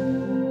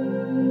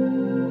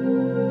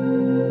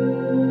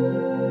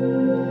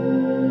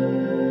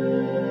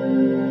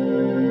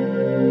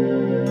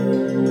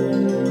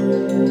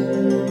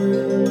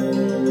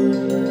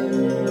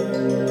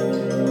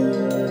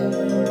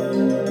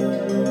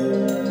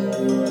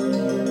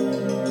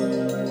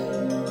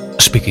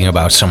 Speaking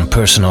about some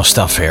personal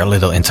stuff here, a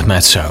little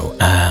intermezzo.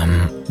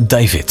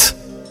 David,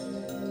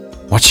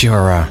 what's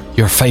your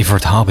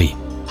favorite hobby?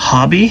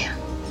 Hobby?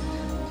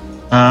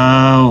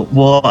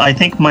 Well, I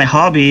think my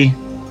hobby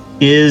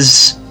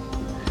is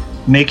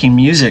making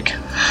music.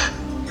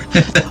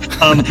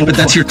 But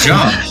that's your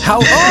job.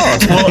 How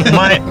odd!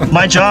 Well,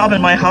 my job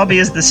and my hobby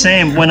is the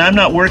same. When I'm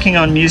not working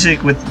on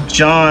music with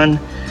John,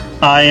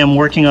 I am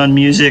working on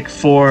music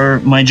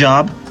for my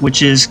job,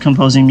 which is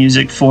composing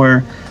music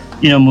for,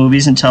 you know,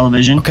 movies and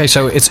television. Okay,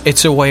 so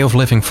it's a way of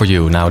living for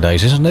you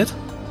nowadays, isn't it?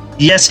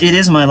 Yes, it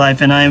is my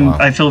life, and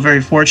I feel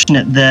very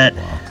fortunate that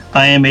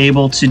I am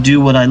able to do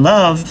what I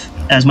love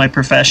as my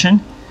profession.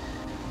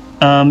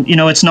 You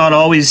know, it's not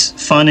always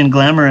fun and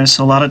glamorous.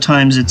 A lot of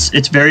times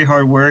it's very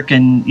hard work,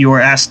 and you are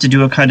asked to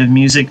do a kind of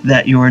music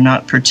that you are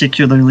not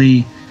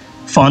particularly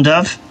fond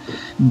of.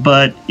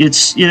 But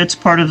it's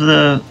part of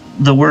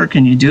the work,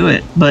 and you do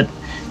it. But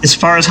as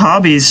far as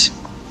hobbies,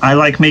 I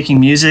like making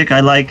music. I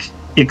like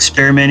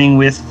experimenting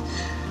with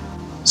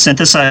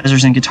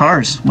synthesizers and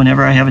guitars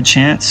whenever I have a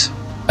chance.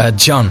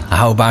 John,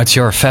 how about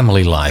your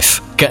family life?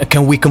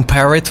 Can we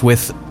compare it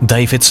with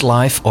David's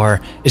life,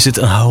 or is it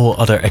a whole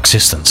other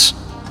existence?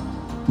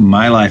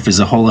 My life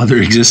is a whole other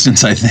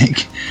existence, I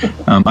think.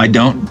 I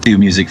don't do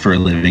music for a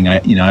living.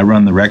 I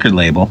run the record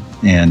label,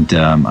 and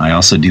I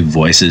also do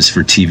voices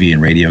for TV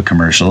and radio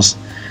commercials.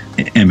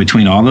 And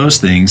between all those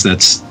things,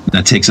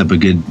 that takes up a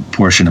good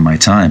portion of my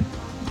time.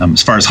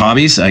 As far as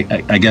hobbies, I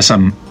guess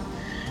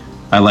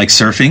I like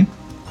surfing.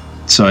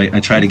 So I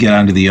try to get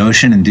onto the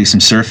ocean and do some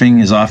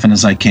surfing as often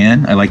as I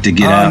can. I like to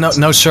get out.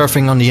 No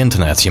surfing on the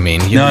internet, you mean?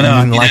 No,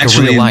 you mean like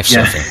actually, a real life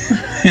yeah.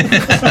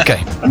 surfing.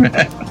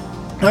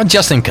 Okay.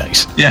 Just in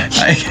case. Yeah,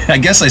 I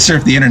guess I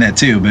surf the internet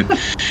too, but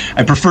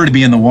I prefer to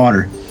be in the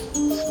water.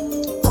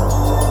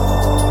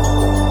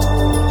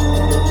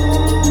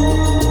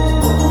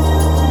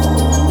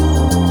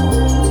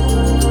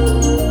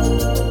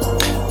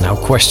 Now,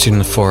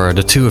 question for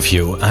the two of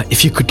you.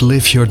 If you could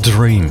live your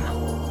dream,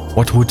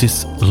 what would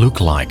it look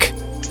like?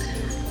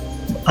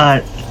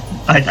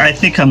 I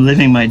think I'm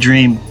living my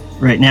dream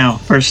right now,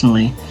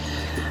 personally.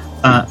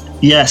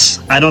 Yes,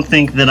 I don't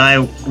think that I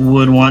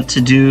would want to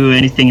do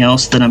anything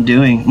else that I'm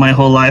doing. My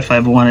whole life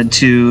I've wanted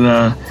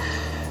to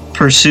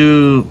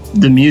pursue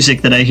the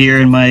music that I hear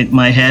in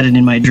my head and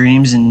in my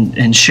dreams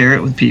and share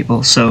it with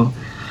people. So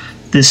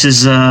this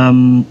is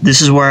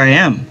where I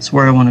am. It's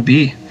where I want to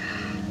be.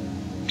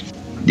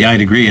 Yeah,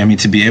 I'd agree. I mean,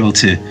 to be able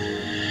to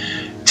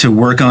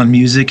work on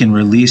music and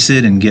release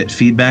it and get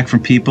feedback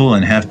from people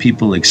and have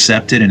people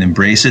accept it and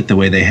embrace it the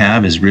way they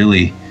have is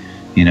really,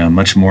 you know,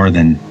 much more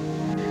than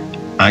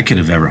I could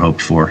have ever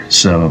hoped for.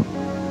 So,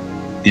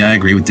 yeah, I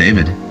agree with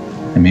David.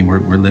 I mean, we're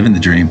living the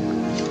dream.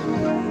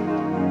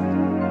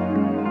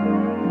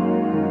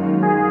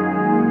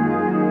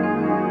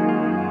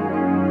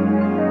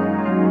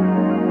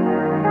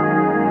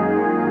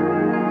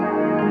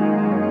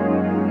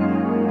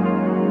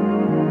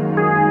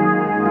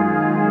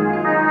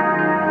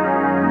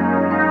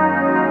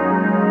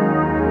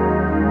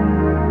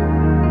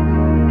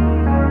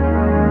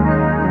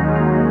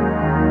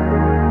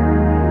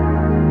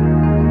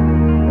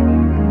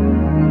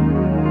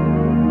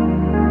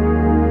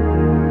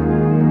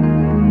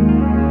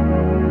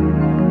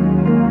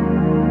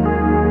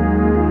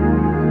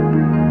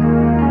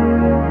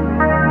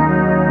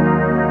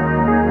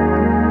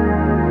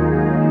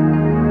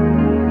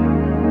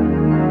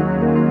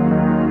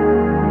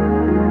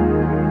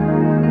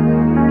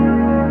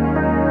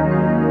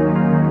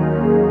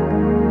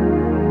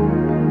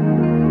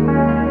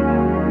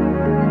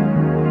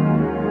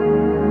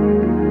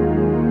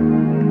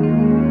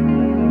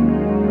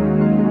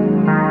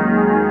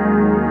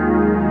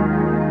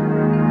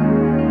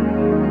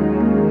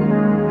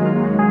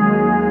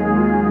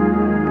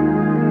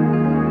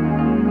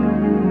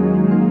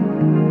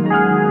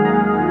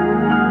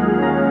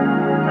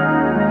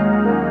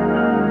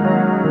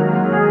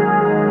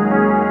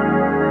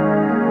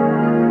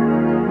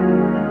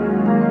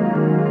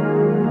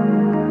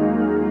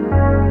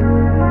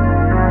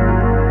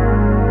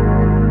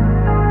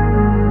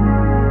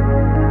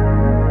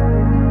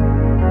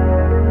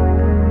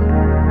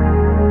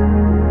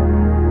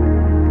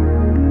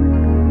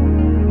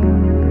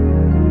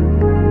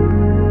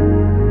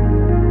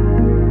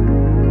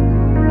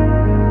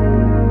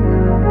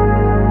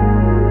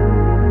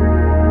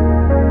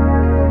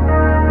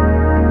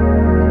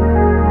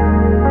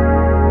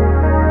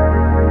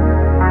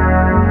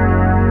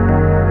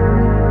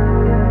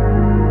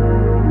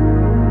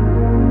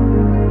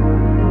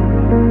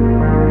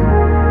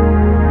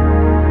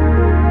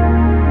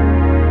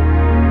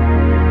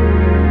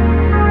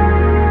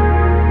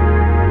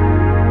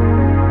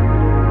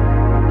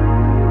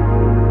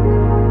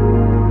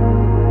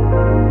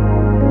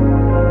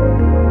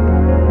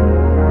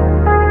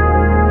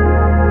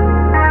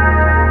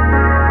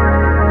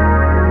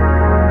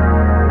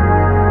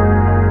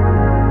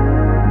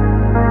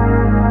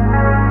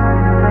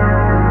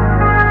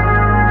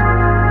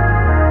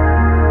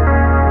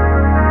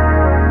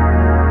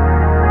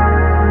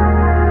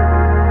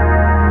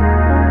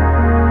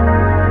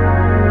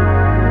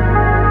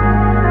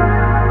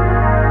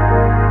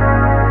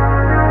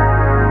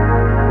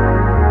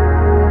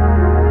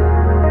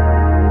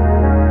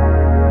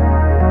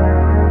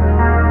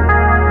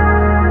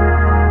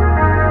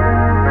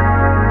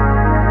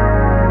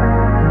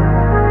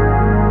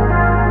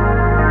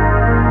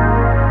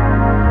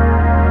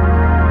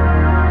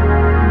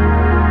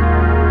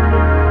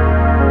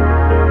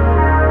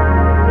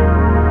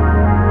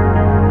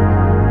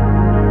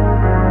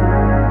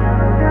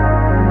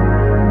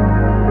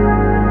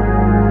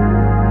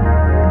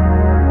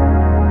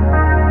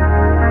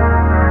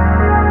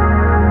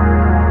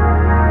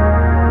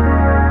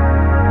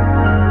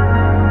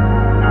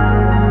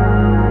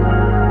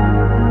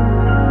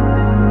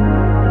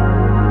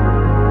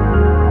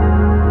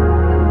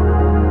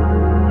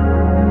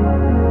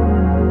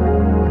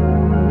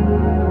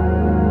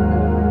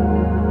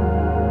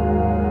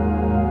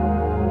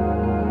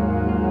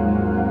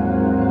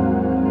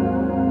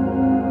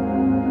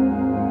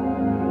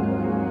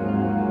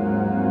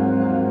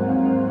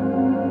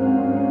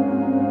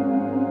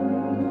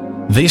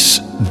 This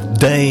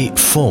Day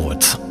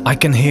Forward, I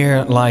can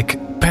hear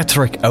like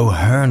Patrick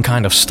O'Hearn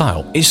kind of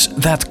style. Is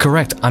that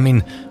correct? I mean,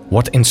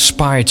 what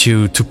inspired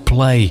you to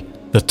play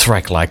the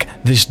track like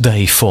This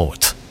Day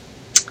Forward?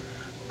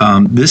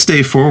 This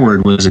Day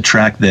Forward was a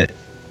track that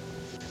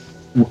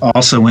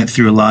also went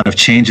through a lot of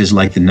changes,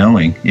 like The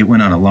Knowing. It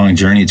went on a long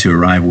journey to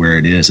arrive where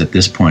it is at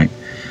this point.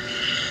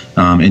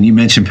 And you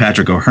mentioned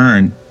Patrick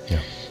O'Hearn. Yeah.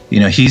 You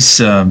know, he's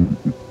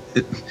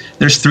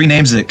there's three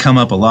names that come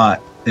up a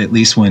lot, at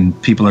least when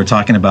people are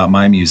talking about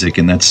my music,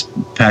 and that's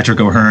Patrick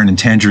O'Hearn and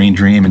Tangerine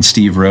Dream and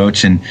Steve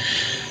Roach. And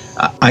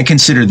I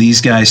consider these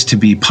guys to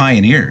be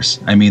pioneers.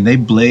 I mean, they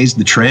blazed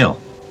the trail.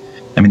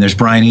 I mean, there's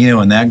Brian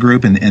Eno and that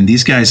group, and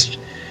these guys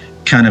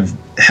kind of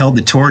held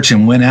the torch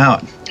and went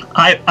out.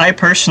 I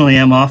personally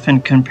am often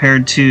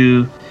compared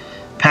to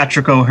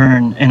Patrick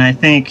O'Hearn, and I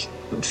think,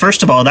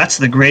 first of all, that's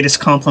the greatest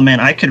compliment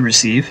I could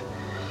receive,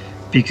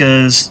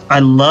 because I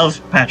love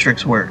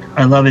Patrick's work.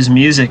 I love his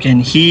music, and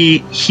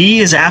he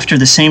is after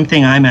the same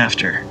thing I'm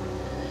after.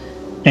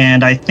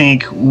 And I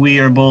think we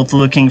are both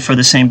looking for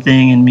the same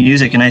thing in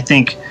music, and I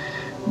think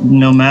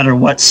no matter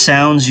what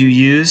sounds you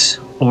use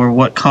or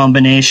what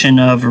combination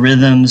of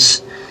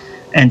rhythms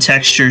and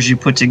textures you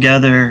put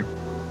together,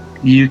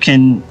 you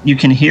can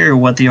hear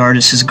what the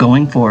artist is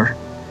going for.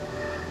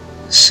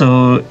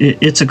 So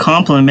it's a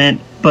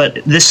compliment.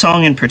 But this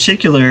song in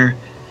particular,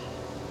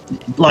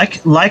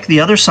 like the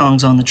other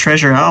songs on the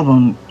Treasure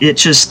album,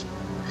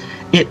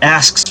 it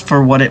asks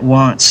for what it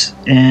wants.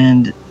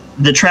 And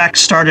the track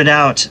started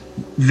out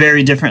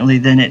very differently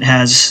than it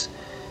has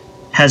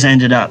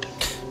ended up.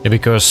 Yeah,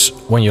 because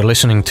when you're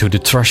listening to the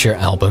Treasure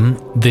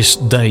album, This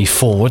Day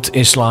Forward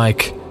is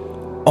like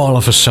all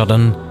of a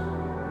sudden,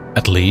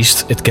 at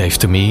least it gave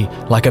to me,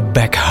 like a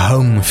back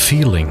home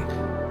feeling.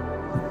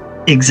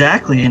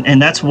 Exactly,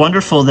 and that's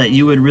wonderful that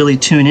you would really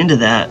tune into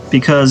that,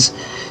 because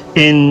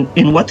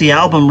in what the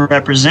album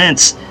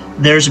represents,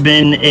 there's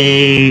been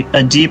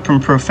a deep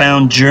and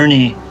profound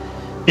journey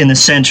in the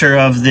center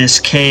of this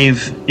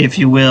cave, if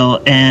you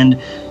will, and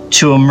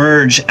to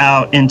emerge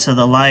out into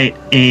the light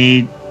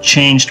a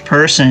changed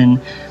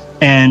person,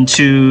 and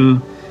to,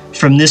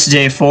 from this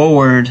day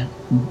forward,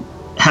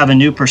 have a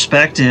new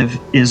perspective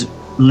is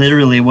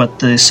literally what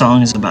the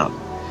song is about.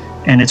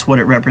 And it's what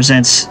it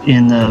represents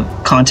in the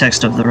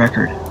context of the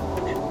record.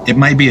 It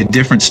might be a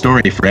different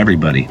story for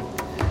everybody,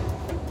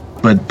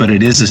 but there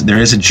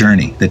is a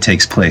journey that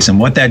takes place, and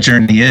what that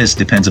journey is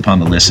depends upon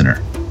the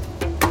listener.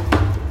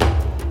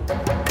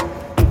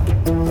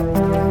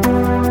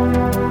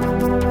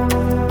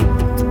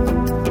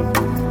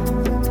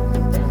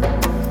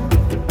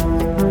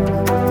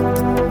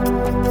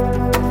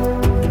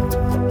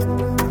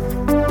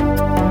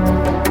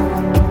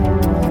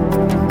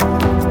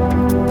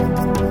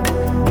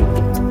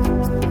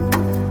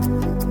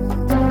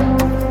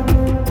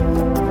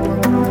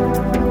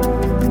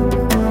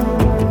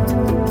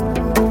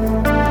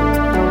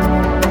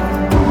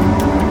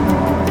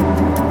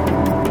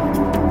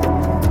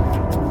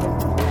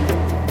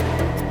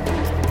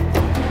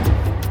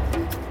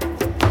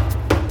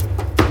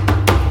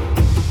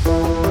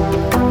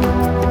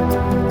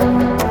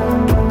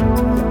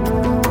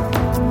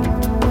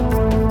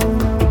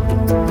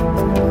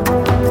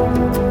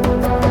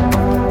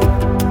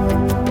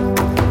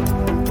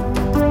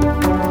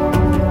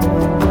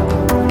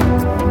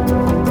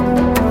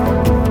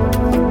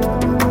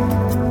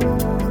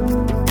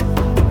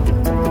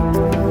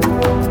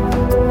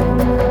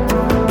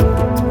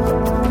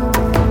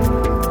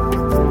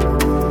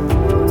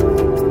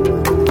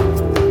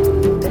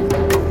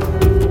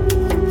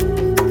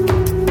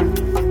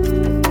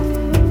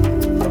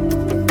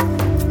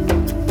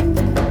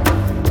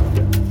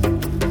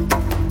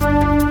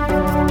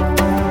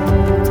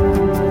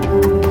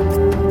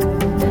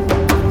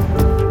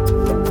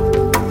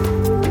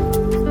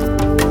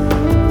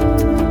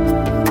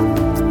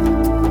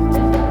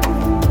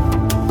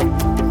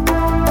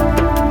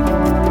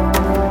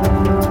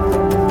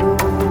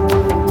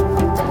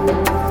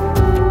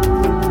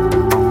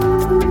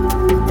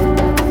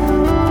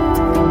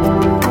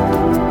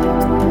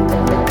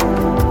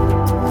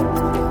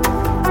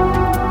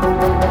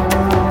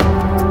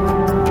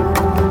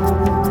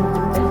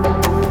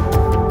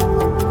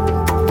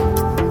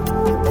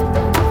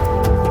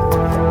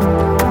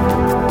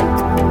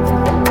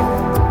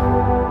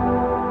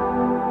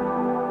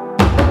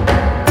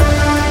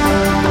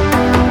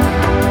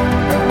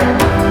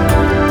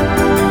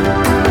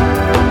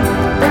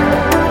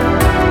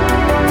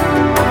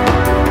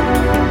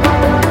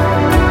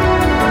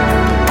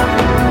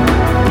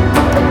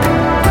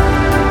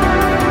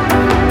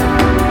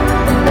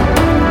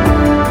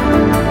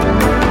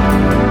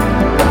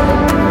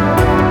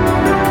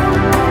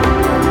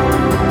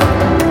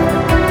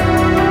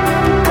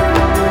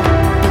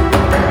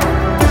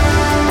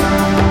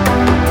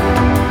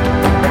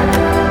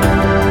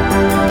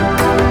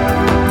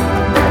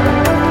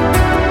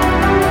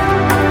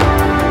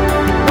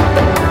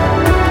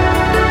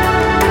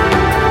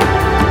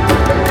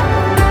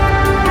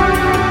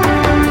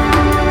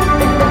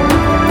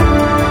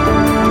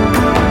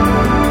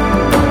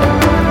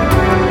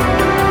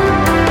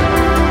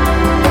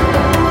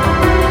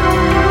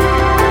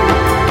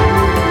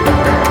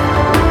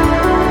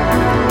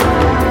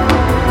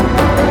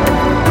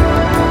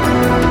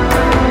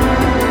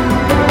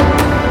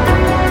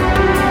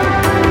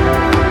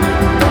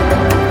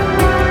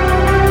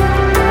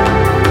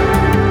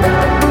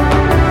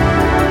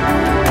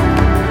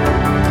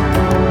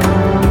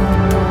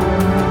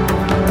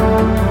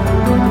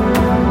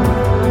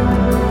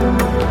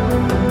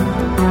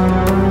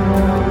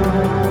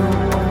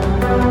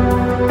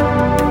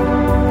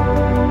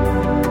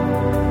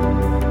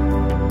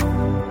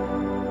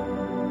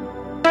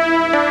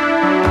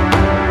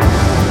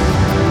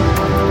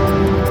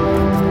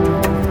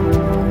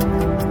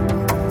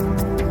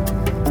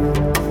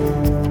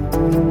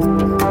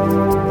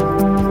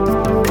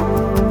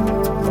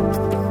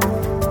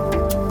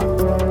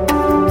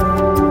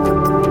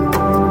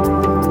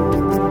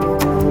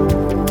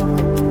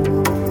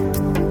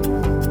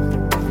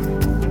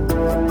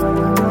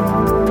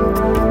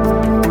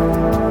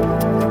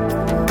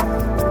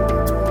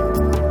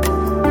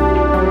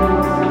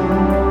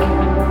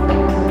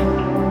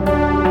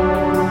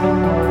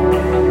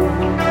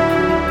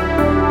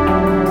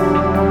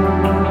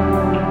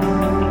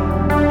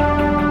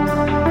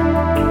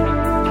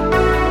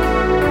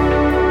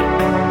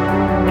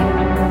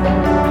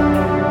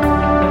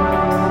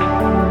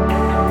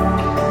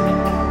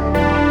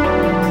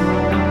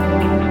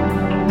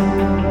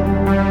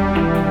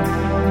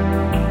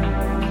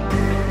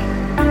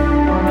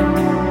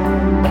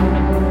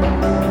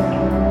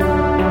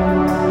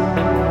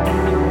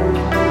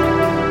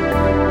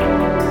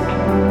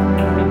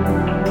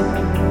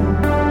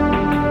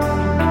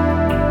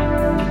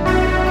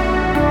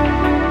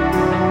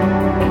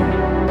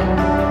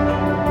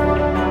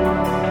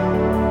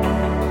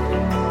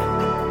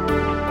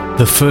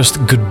 the first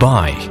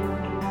goodbye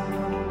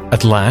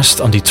at last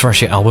on the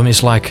Treasure album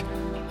is like,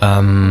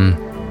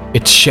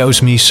 it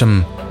shows me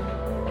some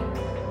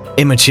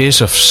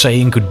images of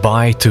saying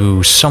goodbye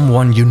to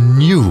someone you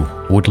knew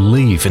would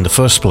leave in the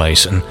first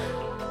place. And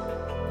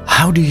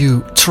how do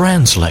you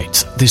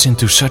translate this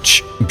into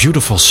such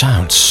beautiful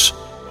sounds?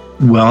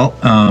 Well,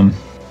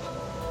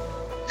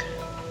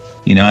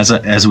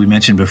 as we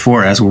mentioned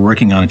before, as we're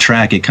working on a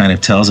track, it kind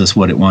of tells us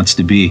what it wants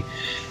to be.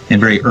 And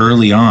very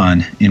early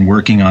on in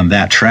working on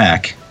that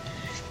track,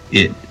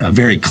 it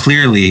very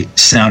clearly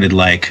sounded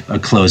like a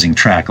closing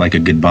track, like a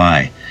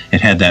goodbye. It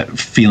had that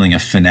feeling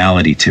of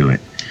finality to it.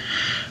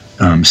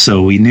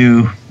 So we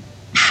knew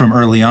from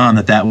early on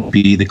that would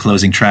be the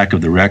closing track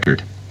of the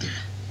record.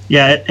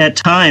 Yeah, at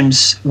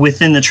times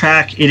within the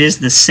track, it is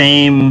the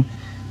same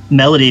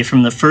melody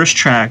from the first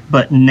track,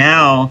 but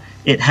now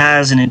it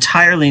has an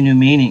entirely new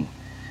meaning,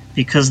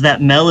 because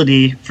that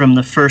melody from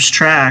the first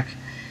track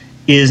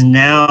is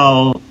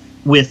now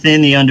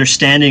within the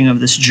understanding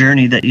of this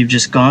journey that you've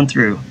just gone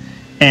through.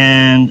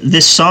 And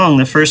this song,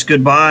 The First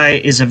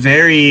Goodbye, is a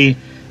very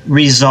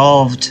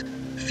resolved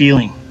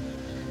feeling.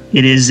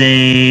 It is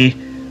a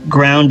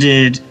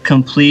grounded,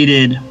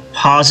 completed,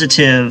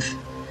 positive.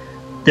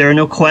 There are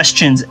no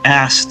questions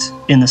asked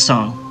in the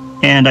song.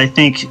 And I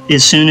think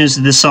as soon as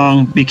the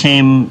song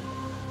became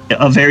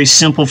a very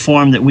simple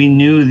form that we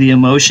knew the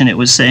emotion it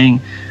was saying,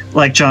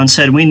 like John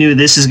said, we knew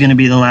this is going to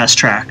be the last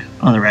track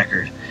on the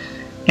record.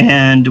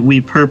 And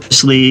we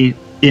purposely,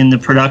 in the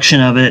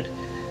production of it,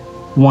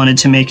 wanted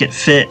to make it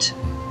fit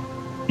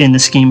in the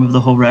scheme of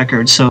the whole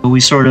record. So we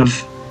sort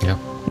of,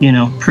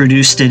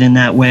 produced it in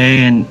that way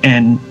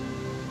and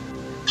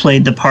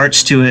played the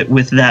parts to it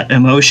with that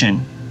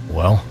emotion.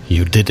 Well,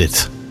 you did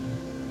it.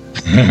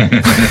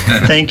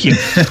 Thank you.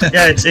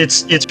 Yeah,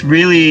 it's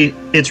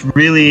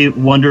really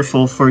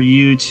wonderful for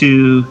you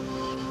to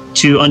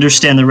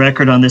understand the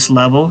record on this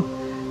level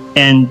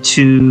and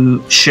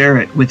to share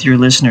it with your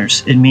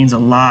listeners. It means a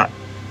lot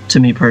to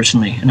me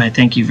personally, and I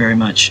thank you very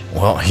much.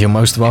 Well, you're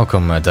most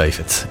welcome,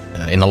 David.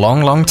 In a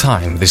long, long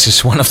time, this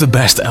is one of the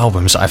best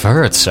albums I've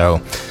heard.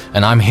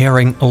 And I'm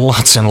hearing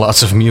lots and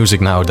lots of music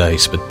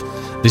nowadays, but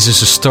this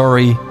is a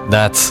story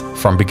that,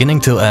 from beginning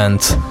to end,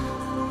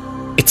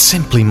 it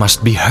simply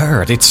must be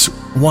heard. It's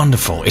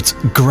wonderful. It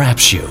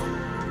grabs you.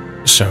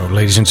 So,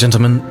 ladies and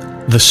gentlemen,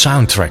 the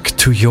soundtrack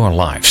to your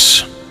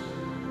lives.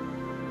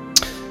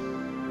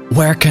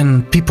 Where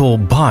can people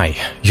buy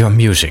your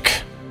music?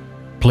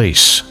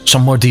 Please,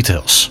 some more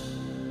details.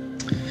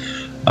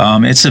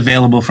 It's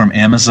available from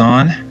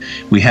Amazon.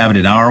 We have it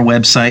at our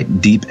website,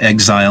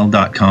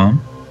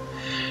 deepexile.com.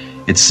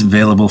 It's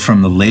available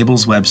from the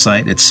label's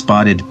website at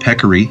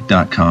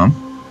spottedpeccary.com.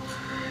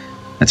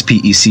 That's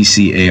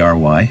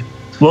Peccary.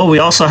 Well, we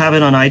also have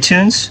it on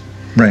iTunes.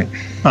 Right.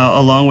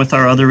 Along with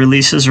our other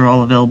releases are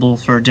all available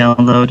for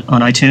download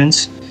on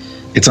iTunes.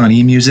 It's on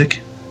eMusic.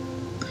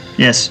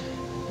 Yes.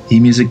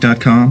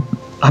 eMusic.com.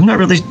 I'm not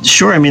really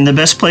sure. I mean, the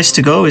best place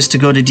to go is to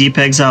go to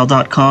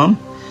deepexile.com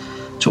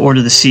to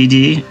order the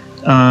CD.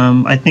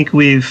 I think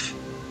we've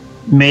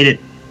made it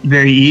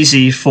very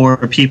easy for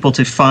people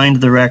to find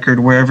the record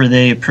wherever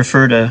they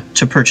prefer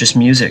to purchase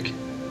music.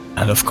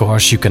 And of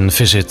course, you can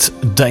visit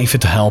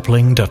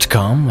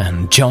davidhelpling.com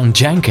and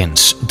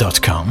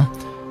johnjenkins.com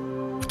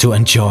to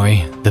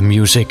enjoy the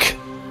music,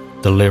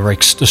 the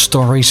lyrics, the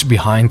stories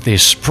behind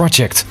this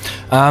project.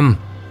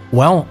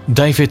 Well,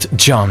 David,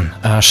 John,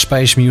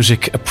 Space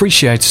Music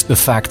appreciates the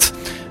fact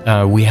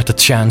we had the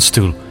chance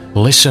to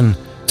listen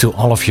to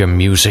all of your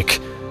music,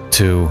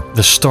 to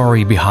the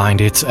story behind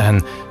it,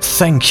 and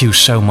thank you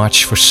so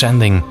much for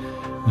sending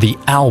the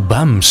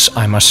albums,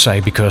 I must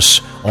say,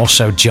 because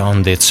also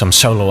John did some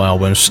solo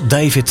albums,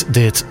 David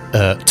did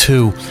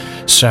too,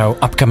 so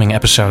upcoming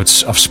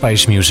episodes of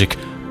Space Music,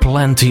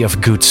 plenty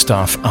of good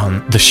stuff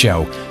on the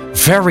show.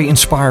 Very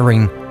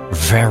inspiring,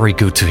 very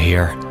good to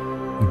hear.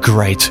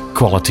 Great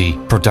quality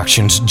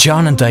productions.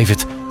 John and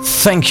David,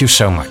 thank you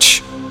so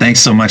much.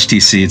 Thanks so much,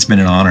 TC. It's been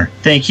an honor.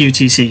 Thank you,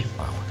 TC.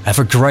 Have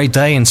a great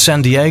day in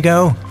San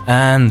Diego,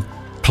 and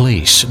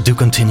please do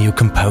continue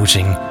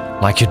composing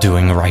like you're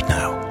doing right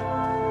now.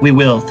 We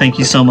will. Thank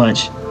you so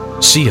much.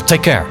 See you.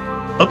 Take care.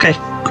 Okay.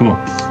 Cool.